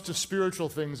it comes to spiritual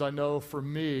things, I know for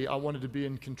me, I wanted to be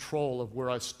in control of where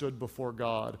I stood before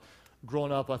God.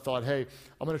 Growing up, I thought, hey,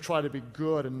 I'm going to try to be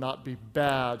good and not be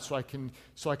bad so I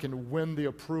can win the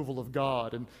approval of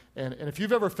God. And if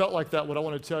you've ever felt like that, what I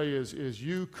want to tell you is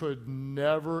you could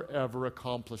never, ever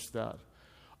accomplish that.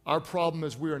 Our problem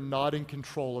is we are not in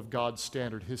control of God's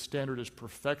standard. His standard is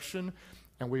perfection,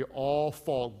 and we all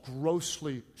fall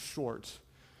grossly short.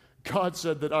 God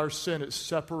said that our sin, it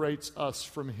separates us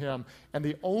from Him. And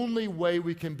the only way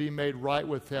we can be made right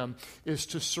with Him is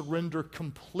to surrender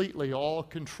completely all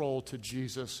control to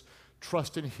Jesus.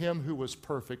 Trust in Him who was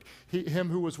perfect, Him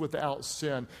who was without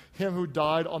sin, Him who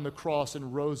died on the cross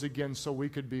and rose again so we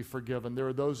could be forgiven. There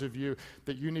are those of you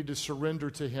that you need to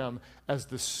surrender to Him as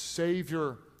the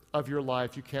Savior of your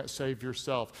life. You can't save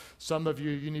yourself. Some of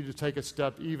you need to take a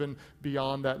step even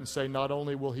beyond that and say, not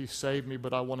only will He save me,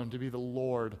 but I want Him to be the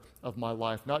Lord of my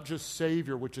life. Not just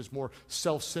Savior, which is more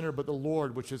self-centered, but the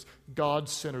Lord, which is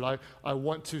God-centered. I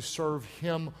want to serve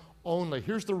Him only.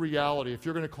 Here's the reality. If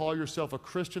you're going to call yourself a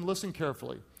Christian, listen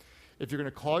carefully. If you're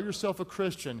going to call yourself a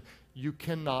Christian, you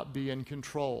cannot be in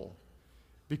control.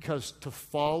 Because to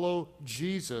follow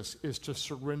Jesus is to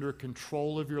surrender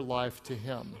control of your life to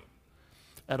Him.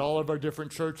 At all of our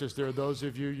different churches, there are those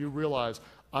of you realize,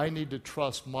 I need to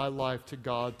trust my life to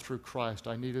God through Christ.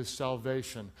 I need His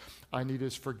salvation. I need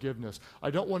His forgiveness.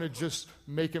 I don't want to just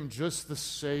make Him just the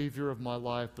Savior of my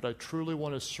life, but I truly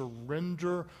want to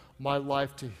surrender my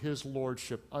life to His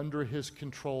Lordship, under His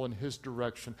control and His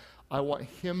direction. I want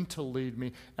Him to lead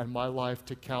me and my life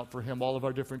to count for Him. All of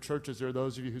our different churches, there are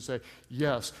those of you who say,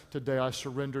 yes, today I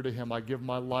surrender to Him. I give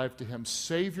my life to Him.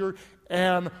 Savior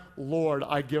and Lord,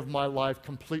 I give my life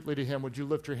completely to Him. Would you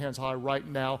lift your hands high right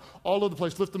now? All over the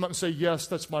place, lift them up and say, yes,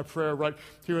 that's my prayer right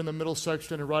here in the middle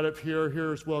section and right up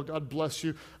here as well. God bless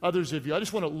you. Others of you, I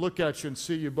just want to look at you and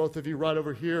see you, both of you right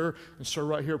over here and sir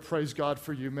right here. Praise God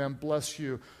for you, man. Bless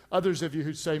you. Others of you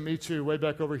who say, me too, way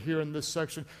back over here in this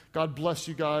section. God bless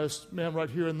you guys. Man, right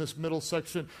here in this middle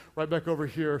section, right back over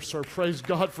here, sir. Praise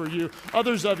God for you.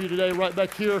 Others of you today, right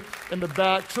back here in the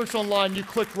back. Church Online, you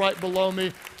click right below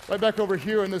me. Right back over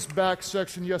here in this back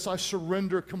section. Yes, I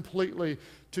surrender completely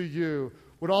to you.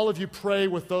 Would all of you pray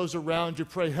with those around you?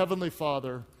 Pray, Heavenly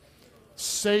Father,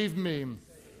 save me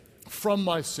from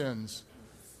my sins.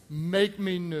 Make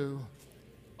me new.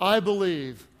 I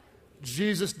believe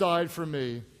Jesus died for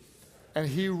me and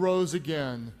He rose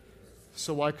again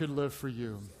so I could live for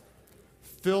you.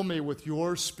 Fill me with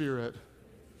your Spirit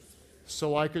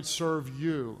so I could serve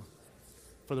you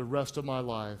for the rest of my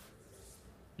life.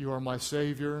 You are my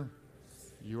Savior.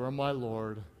 You are my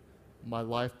Lord. My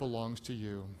life belongs to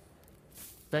you.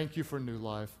 Thank you for new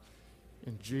life.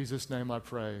 In Jesus' name I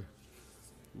pray.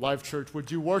 Life Church,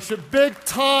 would you worship big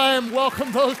time?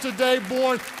 Welcome those today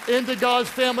born into God's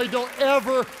family. Don't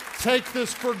ever take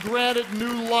this for granted,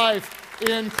 new life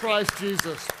in Christ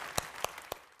Jesus.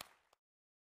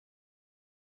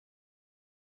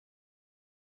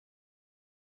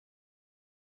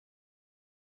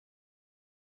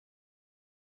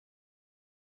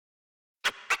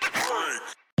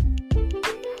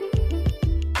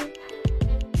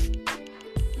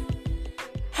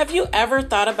 Have you ever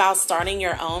thought about starting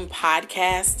your own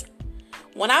podcast?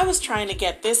 When I was trying to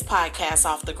get this podcast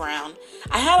off the ground,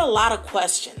 I had a lot of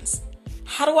questions.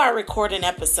 How do I record an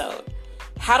episode?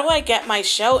 How do I get my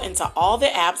show into all the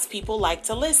apps people like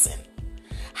to listen?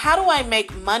 How do I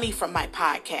make money from my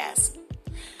podcast?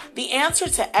 The answer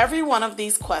to every one of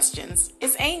these questions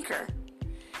is Anchor.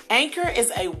 Anchor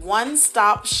is a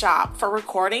one-stop shop for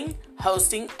recording,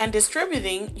 hosting, and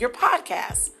distributing your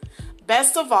podcast.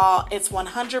 Best of all, it's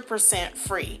 100%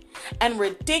 free and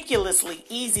ridiculously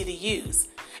easy to use.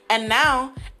 And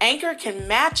now, Anchor can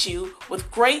match you with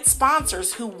great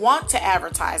sponsors who want to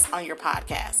advertise on your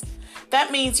podcast. That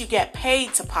means you get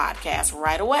paid to podcast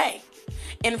right away.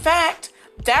 In fact,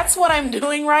 that's what I'm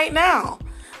doing right now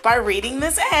by reading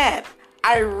this ad.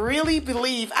 I really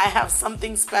believe I have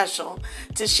something special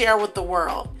to share with the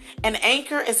world, and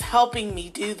Anchor is helping me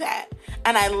do that.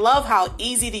 And I love how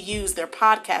easy to use their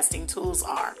podcasting tools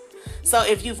are. So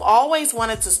if you've always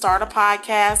wanted to start a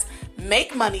podcast,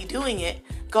 make money doing it,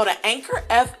 go to Anchor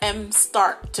FM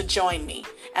Start to join me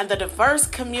and the diverse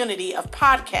community of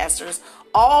podcasters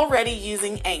already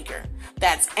using Anchor.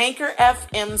 That's Anchor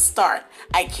FM Start.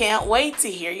 I can't wait to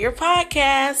hear your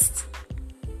podcast.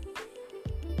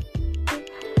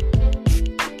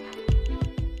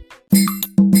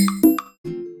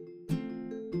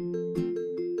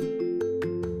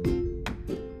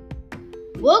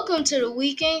 Welcome to the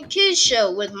Weekend Kids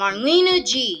Show with Marlena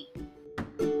G.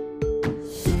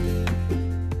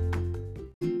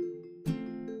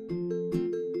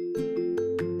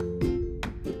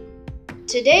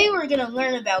 Today we're going to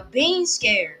learn about being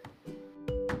scared.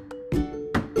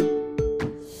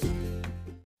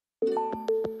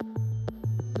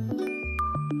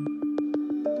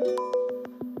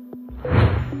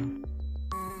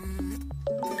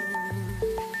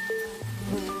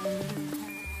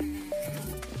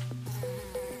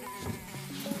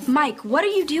 Mike, what are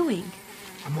you doing?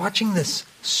 I'm watching this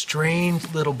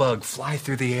strange little bug fly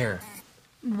through the air.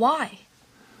 Why?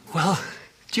 Well,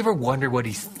 do you ever wonder what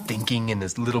he's thinking in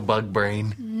his little bug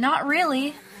brain? Not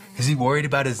really. Is he worried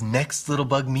about his next little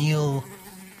bug meal?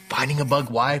 Finding a bug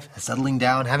wife? Settling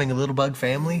down? Having a little bug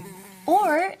family?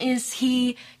 Or is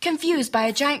he confused by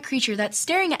a giant creature that's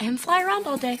staring at him fly around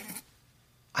all day?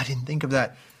 I didn't think of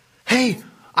that. Hey,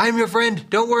 I'm your friend.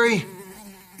 Don't worry.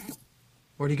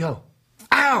 Where'd he go?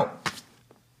 Ow!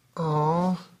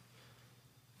 Aw.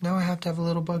 Now I have to have a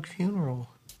little bug funeral.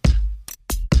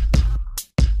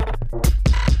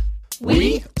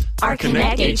 We are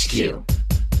Connect HQ.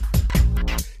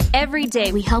 Every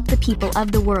day we help the people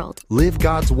of the world. Live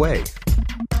God's way.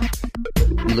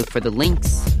 We look for the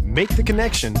links. Make the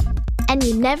connection. And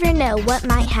you never know what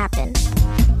might happen.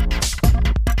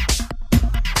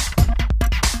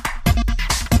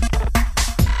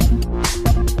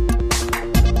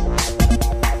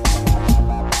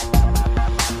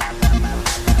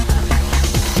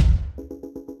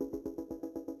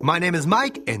 My name is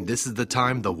Mike, and this is the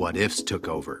time the what ifs took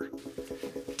over.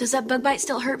 Does that bug bite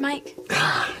still hurt, Mike?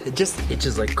 It just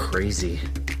itches like crazy.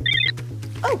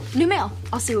 Oh, new mail.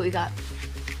 I'll see what we got.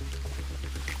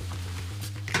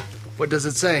 What does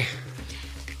it say?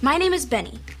 My name is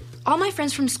Benny. All my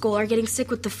friends from school are getting sick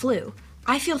with the flu.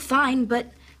 I feel fine, but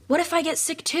what if I get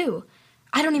sick too?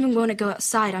 I don't even want to go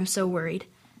outside. I'm so worried.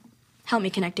 Help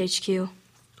me, Connect HQ.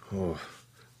 Oh,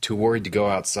 too worried to go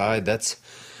outside. It's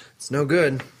no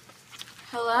good.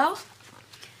 Hello?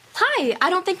 Hi, I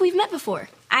don't think we've met before.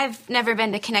 I've never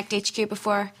been to Connect HQ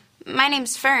before. My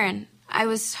name's Fern. I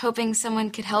was hoping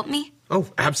someone could help me. Oh,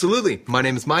 absolutely. My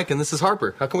name is Mike, and this is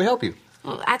Harper. How can we help you?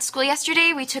 Well, at school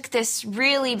yesterday, we took this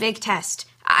really big test.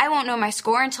 I won't know my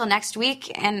score until next week,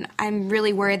 and I'm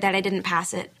really worried that I didn't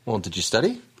pass it. Well, did you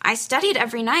study? I studied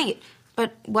every night,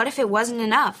 but what if it wasn't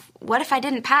enough? What if I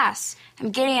didn't pass?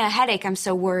 I'm getting a headache. I'm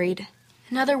so worried.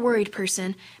 Another worried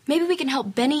person. Maybe we can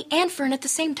help Benny and Fern at the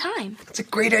same time. That's a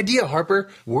great idea, Harper.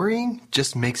 Worrying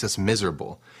just makes us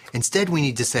miserable. Instead, we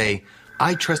need to say,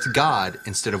 I trust God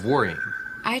instead of worrying.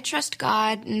 I trust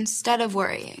God instead of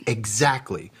worrying.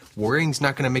 Exactly. Worrying's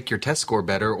not going to make your test score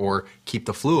better or keep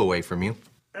the flu away from you.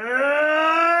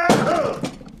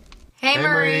 Hey,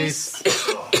 Maurice.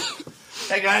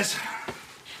 Hey, guys.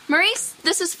 Maurice,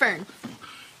 this is Fern.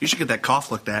 You should get that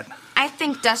cough looked at. I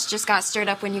think dust just got stirred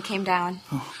up when you came down.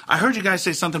 I heard you guys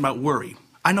say something about worry.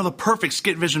 I know the perfect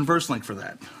Skit Vision verse link for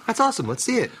that. That's awesome. Let's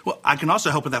see it. Well, I can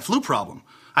also help with that flu problem.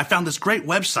 I found this great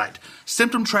website,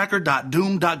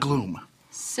 symptomtracker.doom.gloom.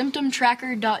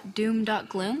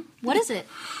 Symptomtracker.doom.gloom? What is it?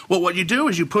 Well, what you do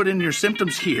is you put in your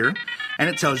symptoms here, and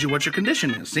it tells you what your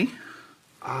condition is, see?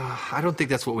 I don't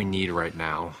think that's what we need right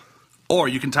now. Or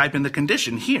you can type in the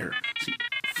condition here, see,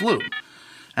 flu,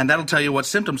 and that'll tell you what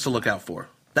symptoms to look out for.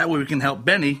 That way we can help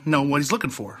Benny know what he's looking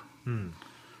for.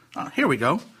 Here we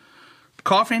go.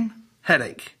 Coughing,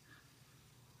 headache.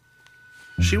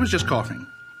 She was just coughing.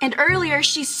 And earlier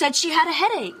she said she had a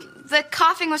headache. The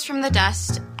coughing was from the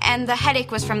dust, and the headache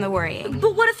was from the worrying.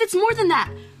 But what if it's more than that?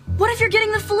 What if you're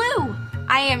getting the flu?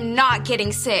 I am not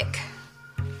getting sick.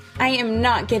 I am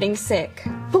not getting sick.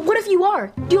 But what if you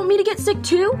are? Do you want me to get sick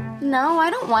too? No, I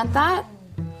don't want that.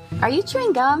 Are you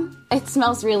chewing gum? It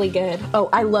smells really good. Oh,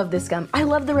 I love this gum. I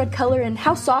love the red color and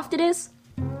how soft it is.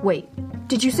 Wait,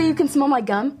 did you say you can smell my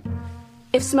gum?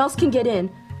 If smells can get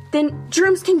in, then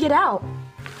germs can get out.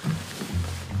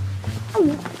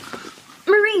 Oh,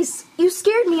 Maurice, you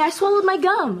scared me. I swallowed my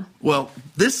gum. Well,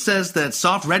 this says that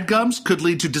soft red gums could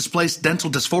lead to displaced dental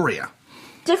dysphoria.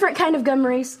 Different kind of gum,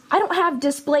 Maurice. I don't have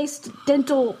displaced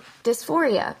dental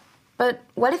dysphoria. But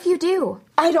what if you do?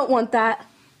 I don't want that.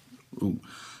 Ooh.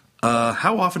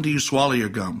 How often do you swallow your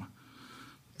gum?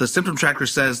 The symptom tracker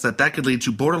says that could lead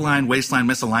to borderline waistline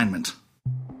misalignment.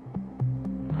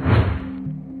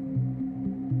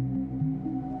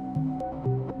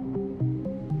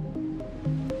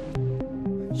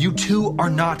 You two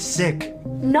are not sick.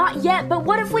 Not yet, but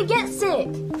what if we get sick?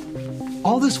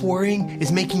 All this worrying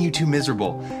is making you two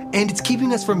miserable, and it's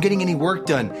keeping us from getting any work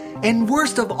done. And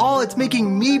worst of all, it's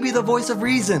making me be the voice of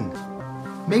reason.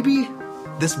 Maybe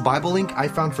this Bible link I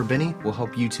found for Benny will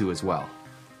help you two as well.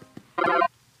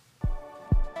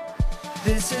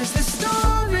 This is the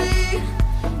story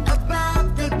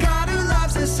about the God who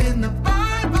loves us in the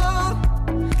Bible.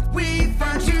 We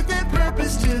find truth and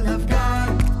purpose to love God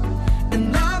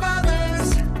and love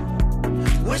others.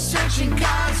 We're searching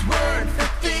God's word for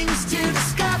things to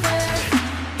discover.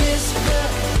 This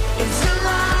book is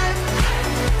alive,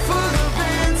 full of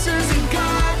answers and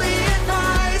godly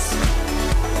advice.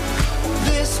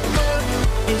 This book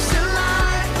is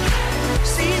alive.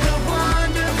 See the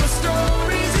wonderful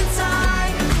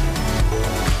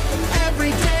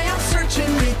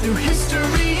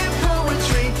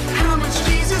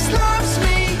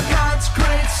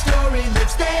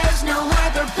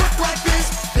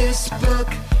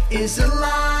is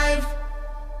alive.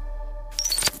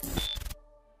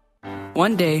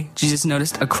 One day, Jesus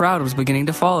noticed a crowd was beginning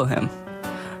to follow him.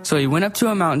 So he went up to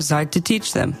a mountainside to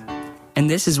teach them. And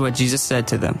this is what Jesus said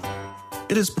to them.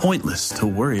 It is pointless to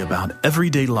worry about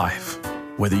everyday life,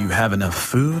 whether you have enough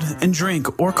food and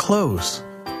drink or clothes.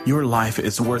 Your life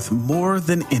is worth more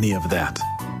than any of that.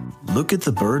 Look at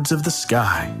the birds of the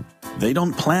sky. They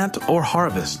don't plant or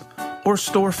harvest or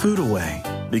store food away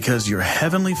because your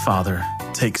heavenly Father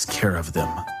takes care of them.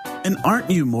 And aren't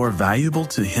you more valuable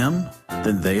to Him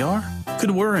than they are?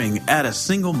 Could worrying add a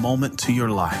single moment to your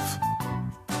life?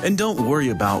 And don't worry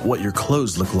about what your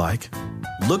clothes look like.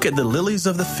 Look at the lilies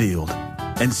of the field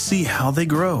and see how they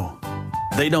grow.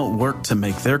 They don't work to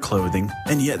make their clothing,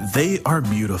 and yet they are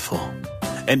beautiful.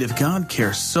 And if God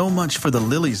cares so much for the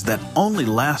lilies that only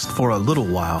last for a little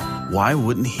while, why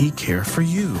wouldn't He care for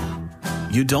you?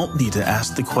 You don't need to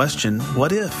ask the question,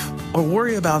 what if? Or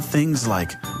worry about things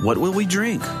like, what will we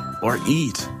drink? Or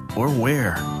eat? Or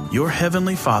wear? Your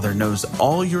Heavenly Father knows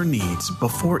all your needs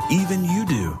before even you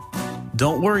do.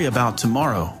 Don't worry about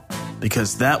tomorrow,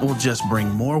 because that will just bring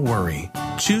more worry.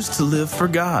 Choose to live for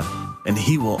God, and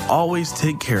He will always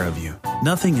take care of you.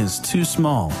 Nothing is too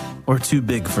small or too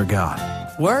big for God.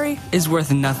 Worry is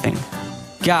worth nothing.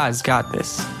 God's got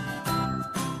this.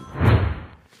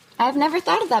 I've never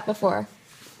thought of that before.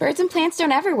 Birds and plants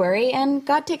don't ever worry, and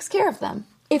God takes care of them.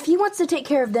 If He wants to take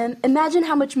care of them, imagine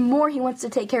how much more He wants to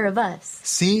take care of us.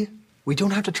 See? We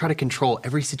don't have to try to control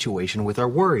every situation with our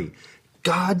worry.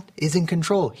 God is in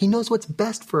control. He knows what's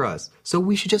best for us, so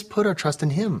we should just put our trust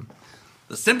in Him.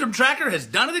 The symptom tracker has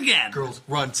done it again. Girls,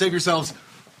 run. Save yourselves.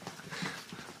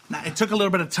 Now, it took a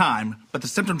little bit of time, but the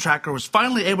symptom tracker was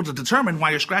finally able to determine why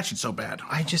you're scratching so bad.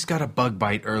 I just got a bug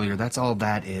bite earlier. That's all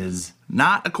that is.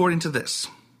 Not according to this.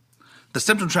 The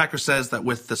symptom tracker says that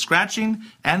with the scratching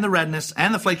and the redness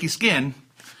and the flaky skin,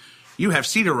 you have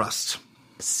cedar rust.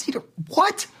 Cedar?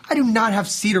 What? I do not have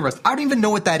cedar rust. I don't even know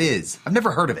what that is. I've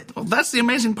never heard of it. Well, that's the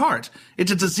amazing part.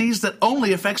 It's a disease that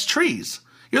only affects trees.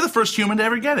 You're the first human to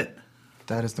ever get it.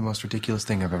 That is the most ridiculous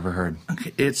thing I've ever heard.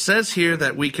 Okay, it says here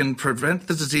that we can prevent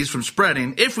the disease from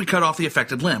spreading if we cut off the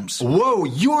affected limbs. Whoa,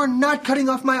 you are not cutting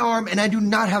off my arm, and I do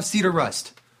not have cedar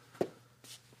rust.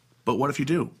 But what if you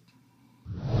do?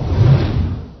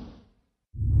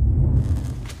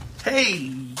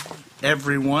 Hey,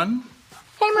 everyone.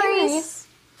 Hey, Maurice.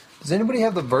 Does anybody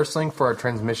have the verse link for our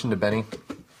transmission to Benny?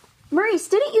 Maurice,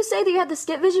 didn't you say that you had the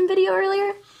Skip Vision video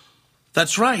earlier?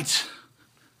 That's right.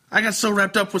 I got so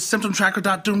wrapped up with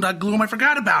symptomtracker.doom.gloom I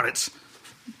forgot about it.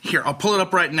 Here, I'll pull it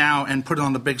up right now and put it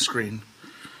on the big screen.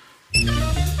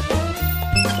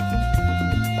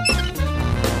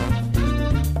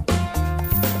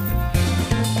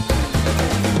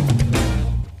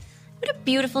 What a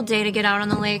beautiful day to get out on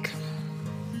the lake.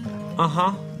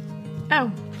 Uh-huh.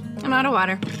 Oh, I'm out of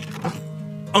water.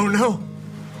 Oh, no.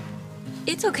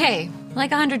 It's okay.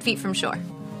 Like 100 feet from shore.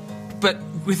 But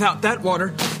without that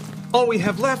water, all we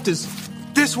have left is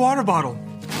this water bottle.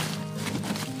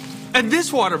 And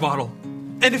this water bottle.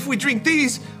 And if we drink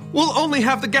these, we'll only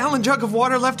have the gallon jug of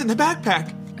water left in the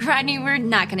backpack. Rodney, we're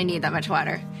not going to need that much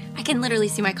water. I can literally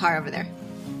see my car over there.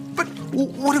 But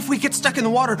what if we get stuck in the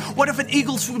water? What if an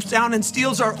eagle swoops down and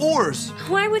steals our oars?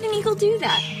 Why would an eagle do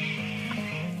that?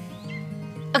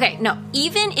 Okay, no.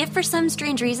 Even if for some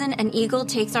strange reason an eagle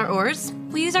takes our oars,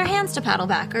 we'll use our hands to paddle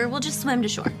back, or we'll just swim to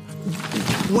shore.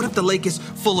 What if the lake is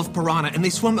full of piranha and they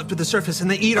swim up to the surface and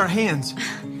they eat our hands?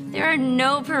 There are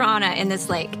no piranha in this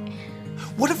lake.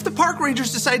 What if the park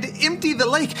rangers decide to empty the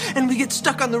lake and we get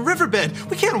stuck on the riverbed?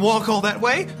 We can't walk all that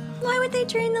way. Why would they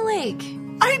drain the lake?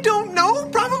 I don't know.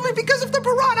 Probably because of the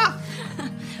piranha.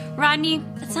 Rodney,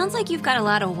 it sounds like you've got a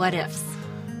lot of what ifs.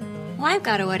 Well, I've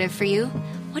got a what if for you.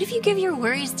 What if you give your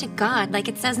worries to God like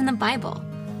it says in the Bible?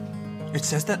 It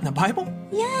says that in the Bible?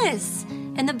 Yes.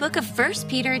 In the book of 1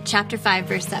 Peter chapter 5,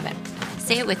 verse 7.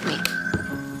 Say it with me.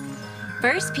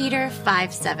 1 Peter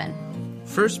 5, 7.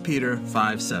 1 Peter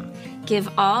 5, 7. Give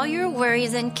all your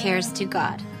worries and cares to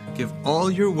God. Give all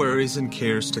your worries and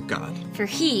cares to God. For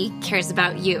He cares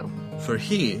about you. For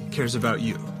He cares about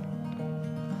you.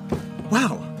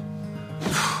 Wow.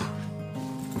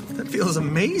 That feels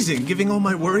amazing, giving all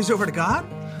my worries over to God.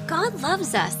 God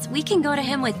loves us. We can go to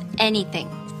Him with anything.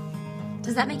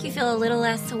 Does that make you feel a little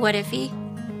less what-ify?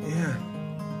 Yeah,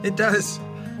 it does.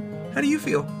 How do you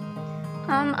feel?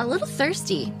 A little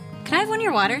thirsty. Can I have one of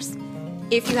your waters?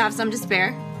 If you have some to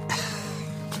spare.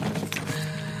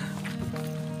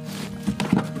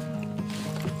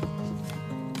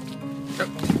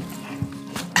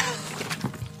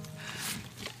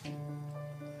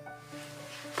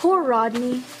 Poor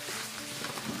Rodney.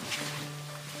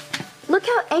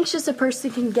 Look how anxious a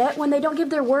person can get when they don't give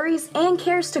their worries and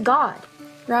cares to God.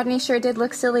 Rodney sure did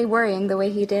look silly worrying the way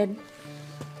he did.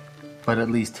 But at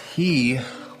least he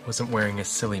wasn't wearing a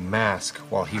silly mask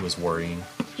while he was worrying.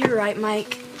 You're right,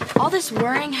 Mike. All this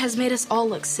worrying has made us all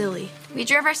look silly. We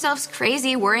drove ourselves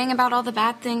crazy worrying about all the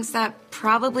bad things that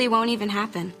probably won't even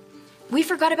happen. We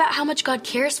forgot about how much God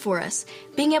cares for us.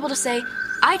 Being able to say,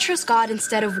 I trust God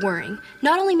instead of worrying,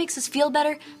 not only makes us feel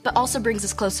better, but also brings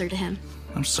us closer to Him.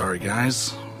 I'm sorry,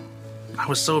 guys. I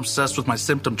was so obsessed with my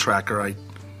symptom tracker, I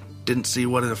didn't see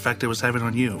what an effect it was having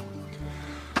on you.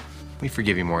 We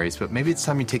forgive you, Maurice, but maybe it's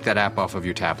time you take that app off of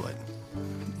your tablet.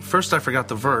 First I forgot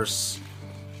the verse,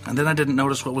 and then I didn't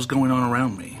notice what was going on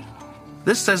around me.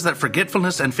 This says that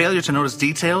forgetfulness and failure to notice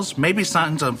details may be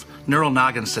signs of neural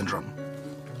noggin syndrome.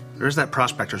 There's that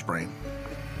prospector's brain.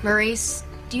 Maurice,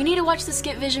 do you need to watch the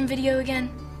Skip Vision video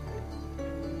again?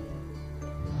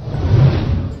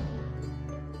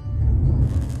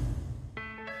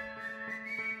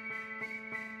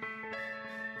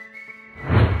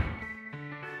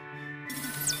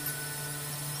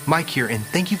 Mike here, and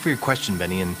thank you for your question,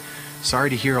 Benny, and sorry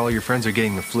to hear all your friends are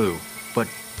getting the flu. But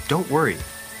don't worry.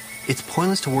 It's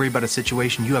pointless to worry about a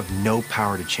situation you have no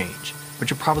power to change. But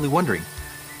you're probably wondering,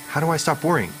 how do I stop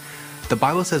worrying? The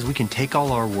Bible says we can take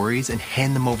all our worries and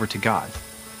hand them over to God.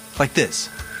 Like this,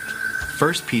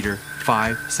 1 Peter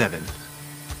 5:7.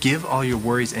 Give all your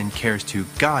worries and cares to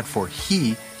God, for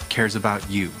He cares about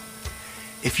you.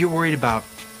 If you're worried about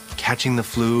catching the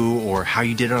flu or how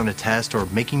you did it on a test or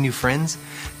making new friends,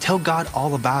 tell God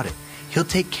all about it. He'll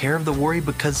take care of the worry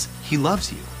because He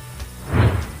loves you.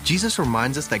 Jesus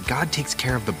reminds us that God takes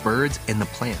care of the birds and the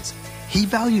plants. He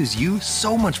values you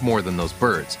so much more than those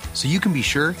birds, so you can be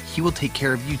sure He will take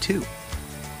care of you too.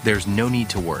 There's no need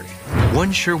to worry.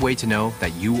 One sure way to know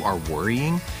that you are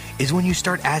worrying is when you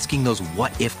start asking those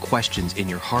what-if questions in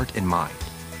your heart and mind.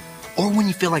 Or when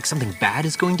you feel like something bad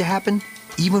is going to happen,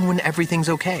 even when everything's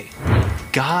okay.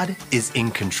 God is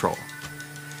in control.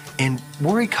 And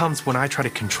worry comes when I try to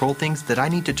control things that I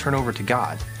need to turn over to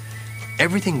God.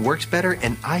 Everything works better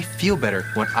and I feel better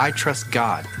when I trust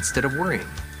God instead of worrying.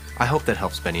 I hope that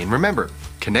helps, Benny. And remember,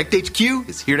 Connect HQ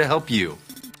is here to help you.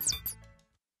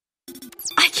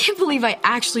 I can't believe I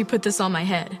actually put this on my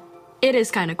head. It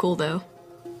is kind of cool, though.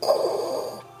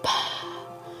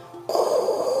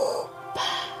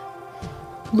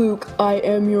 Luke, I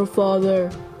am your father.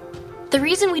 The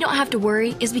reason we don't have to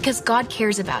worry is because God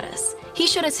cares about us. He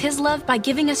showed us His love by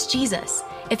giving us Jesus.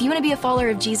 If you want to be a follower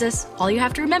of Jesus, all you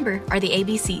have to remember are the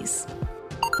ABCs.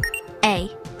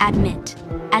 A. Admit.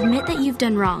 Admit that you've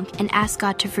done wrong and ask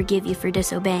God to forgive you for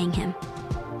disobeying Him.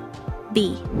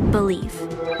 B. Believe.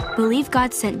 Believe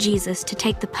God sent Jesus to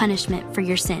take the punishment for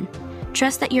your sin.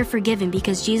 Trust that you're forgiven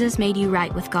because Jesus made you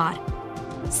right with God.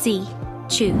 C.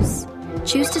 Choose.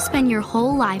 Choose to spend your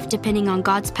whole life depending on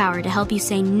God's power to help you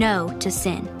say no to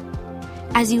sin.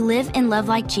 As you live and love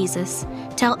like Jesus,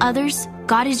 tell others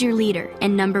God is your leader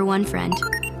and number one friend.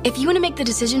 If you want to make the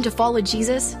decision to follow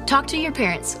Jesus, talk to your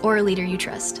parents or a leader you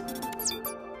trust.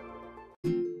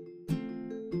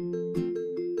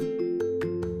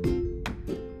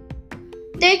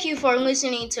 Thank you for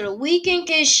listening to the Weekend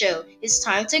Kids Show. It's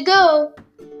time to go.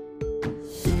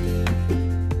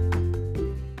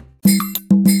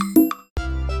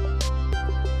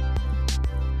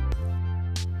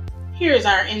 Here's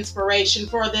our inspiration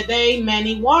for the day,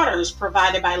 Many Waters,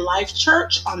 provided by Life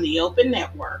Church on the Open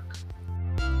Network.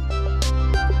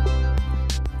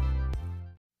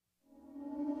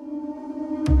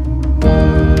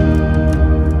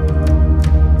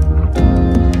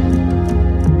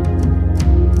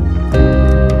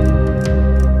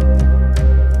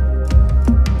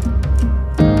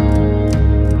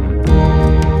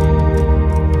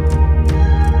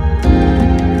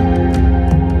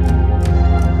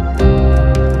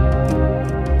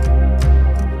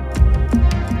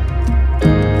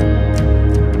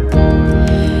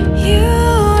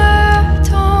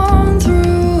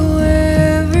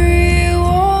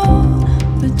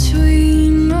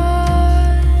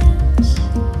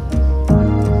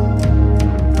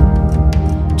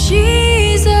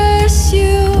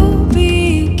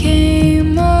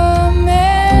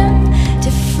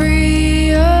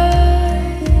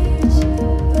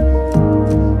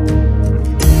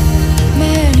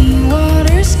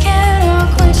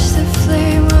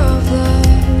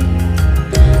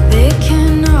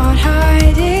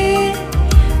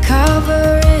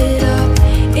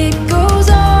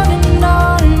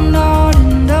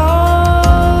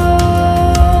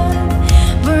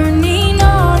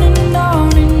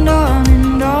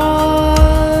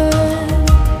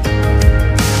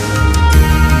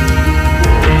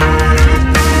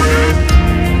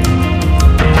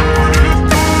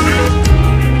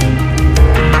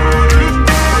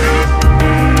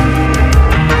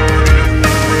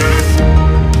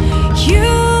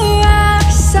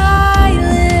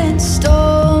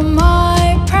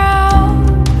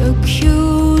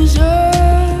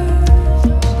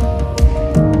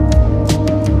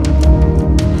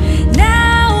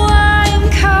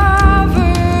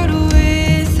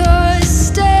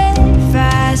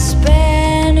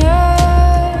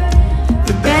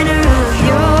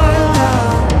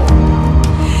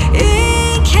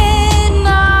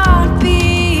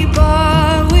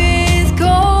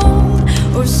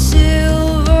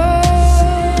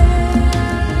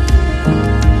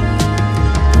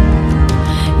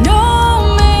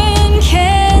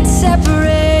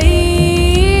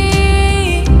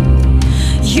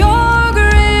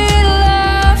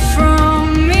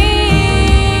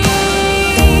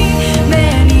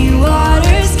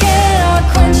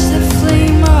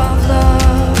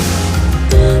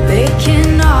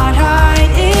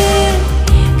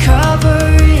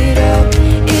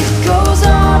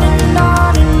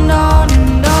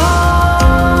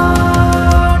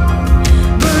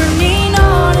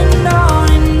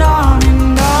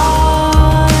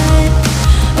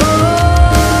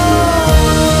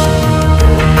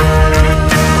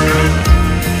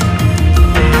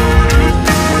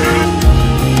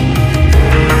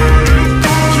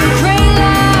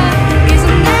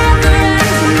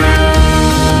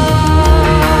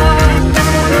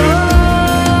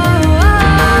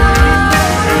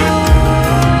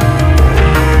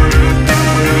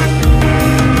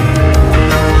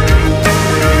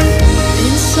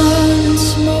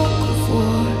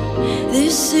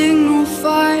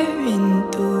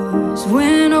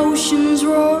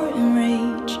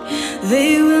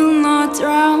 not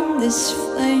drown this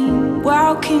flame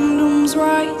while kingdoms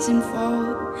rise and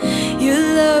fall. Your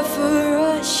love for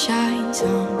us shines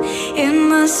on in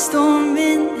the storm,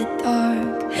 in the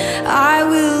dark. I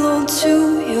will hold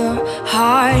to your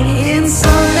heart in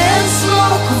sun and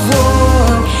smoke of war.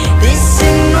 This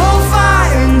signal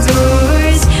fire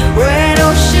endures when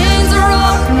oceans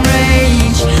roar and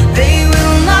rage. They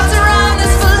will not drown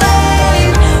this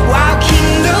flame while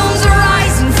kingdoms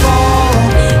rise and fall.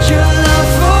 Your love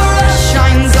for us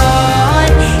shines on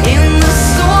in the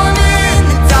storm, in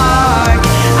the dark.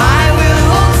 I will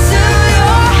hold to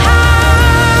your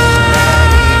heart.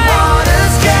 Many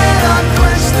waters cannot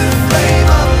quench the flame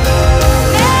of love.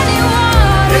 Many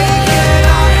waters, they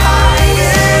cannot hide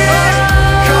it.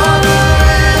 Cover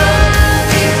it up.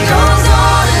 It goes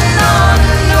on and on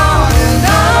and on and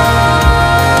on.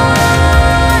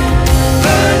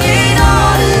 Burning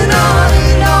on and on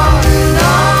and on and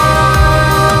on.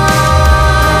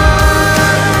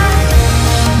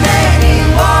 Many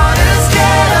waters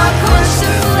cannot quench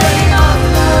the flame of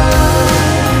love.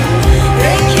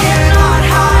 They cannot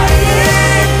hide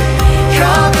it.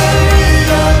 Cover it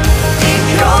up. It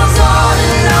goes on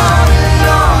and on and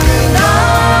on and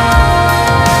on.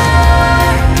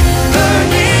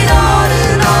 Burning on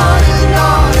and on and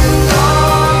on and on.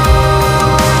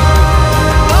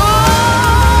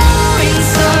 In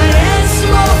sun and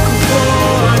smoke of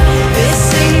war, this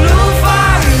signal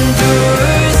fire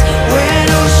endures when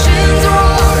oceans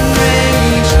roar and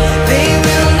rage. They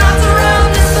will not drown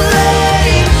this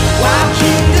flame while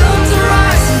kingdoms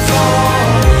rise and fall.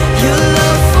 Your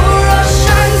love for us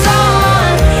shines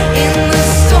on in the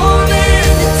storm, in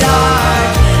the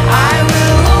dark. I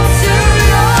will hold to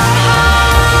your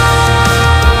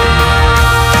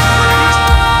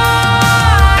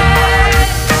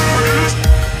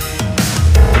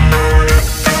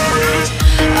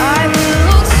I will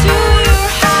hold to your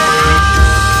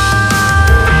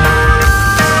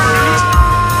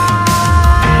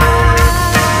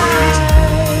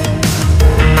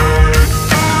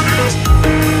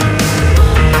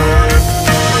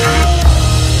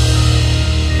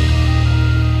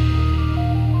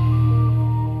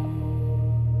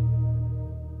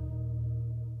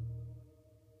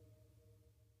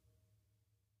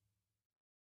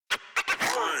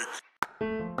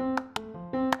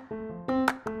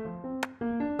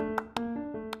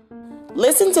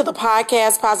Listen to the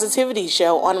Podcast Positivity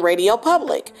Show on Radio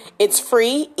Public. It's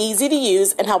free, easy to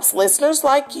use, and helps listeners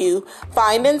like you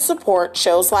find and support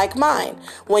shows like mine.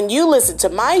 When you listen to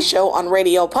my show on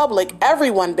Radio Public,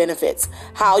 everyone benefits.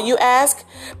 How, you ask?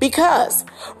 Because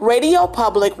Radio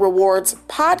Public rewards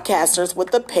podcasters with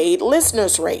the paid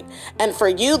listeners rate. And for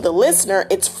you, the listener,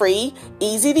 it's free,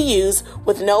 easy to use,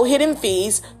 with no hidden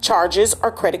fees, charges,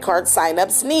 or credit card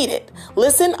signups needed.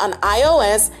 Listen on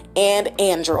iOS and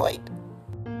Android.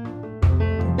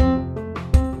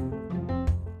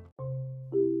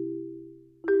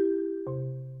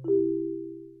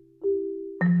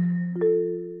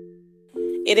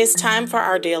 It is time for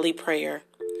our daily prayer.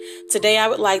 Today I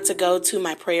would like to go to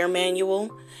my prayer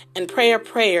manual and pray a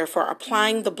prayer for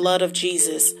applying the blood of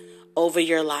Jesus over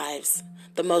your lives,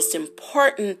 the most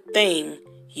important thing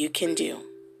you can do.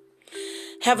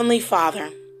 Heavenly Father,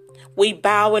 we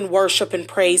bow and worship and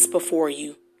praise before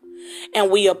you,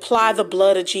 and we apply the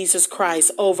blood of Jesus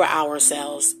Christ over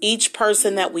ourselves, each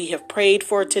person that we have prayed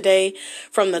for today,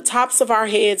 from the tops of our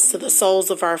heads to the soles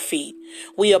of our feet.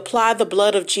 We apply the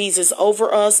blood of Jesus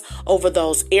over us, over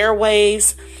those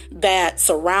airwaves that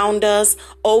surround us,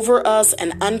 over us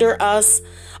and under us,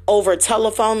 over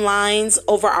telephone lines,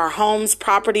 over our homes,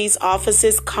 properties,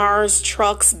 offices, cars,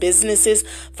 trucks, businesses,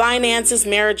 finances,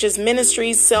 marriages,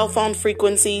 ministries, cell phone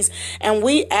frequencies. And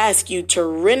we ask you to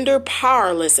render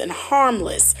powerless and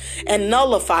harmless and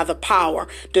nullify the power,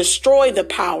 destroy the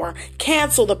power,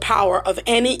 cancel the power of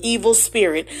any evil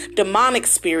spirit, demonic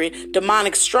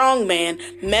strongman,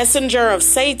 messenger of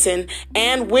Satan,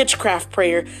 and witchcraft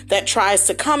prayer that tries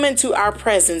to come into our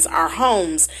presence, our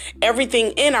homes,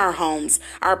 everything in our homes,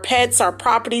 our pets, our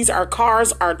properties, our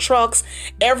cars, our trucks,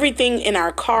 everything in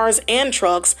our cars and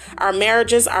trucks, our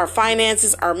marriages, our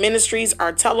finances, our ministries,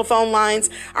 our telephone lines,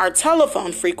 our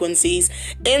telephone frequencies,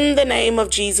 in the name of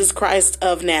Jesus Christ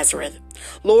of Nazareth.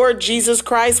 Lord Jesus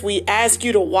Christ, we ask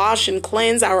you to wash and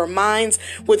cleanse our minds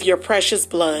with your precious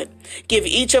blood. Give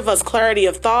each of us clarity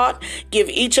of thought. Give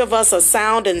each of us a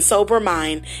sound and sober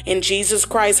mind. In Jesus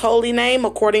Christ's holy name,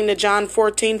 according to John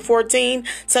 14:14,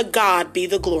 to God be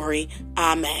the glory.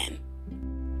 Amen.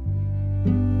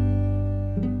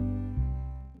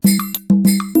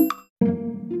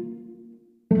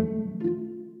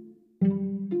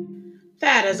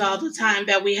 That is all the time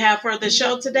that we have for the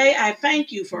show today. I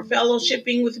thank you for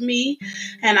fellowshipping with me,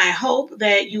 and I hope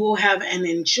that you will have an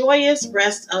enjoyous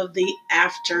rest of the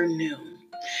afternoon.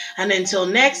 And until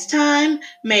next time,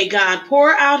 may God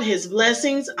pour out his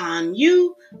blessings on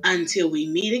you until we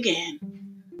meet again.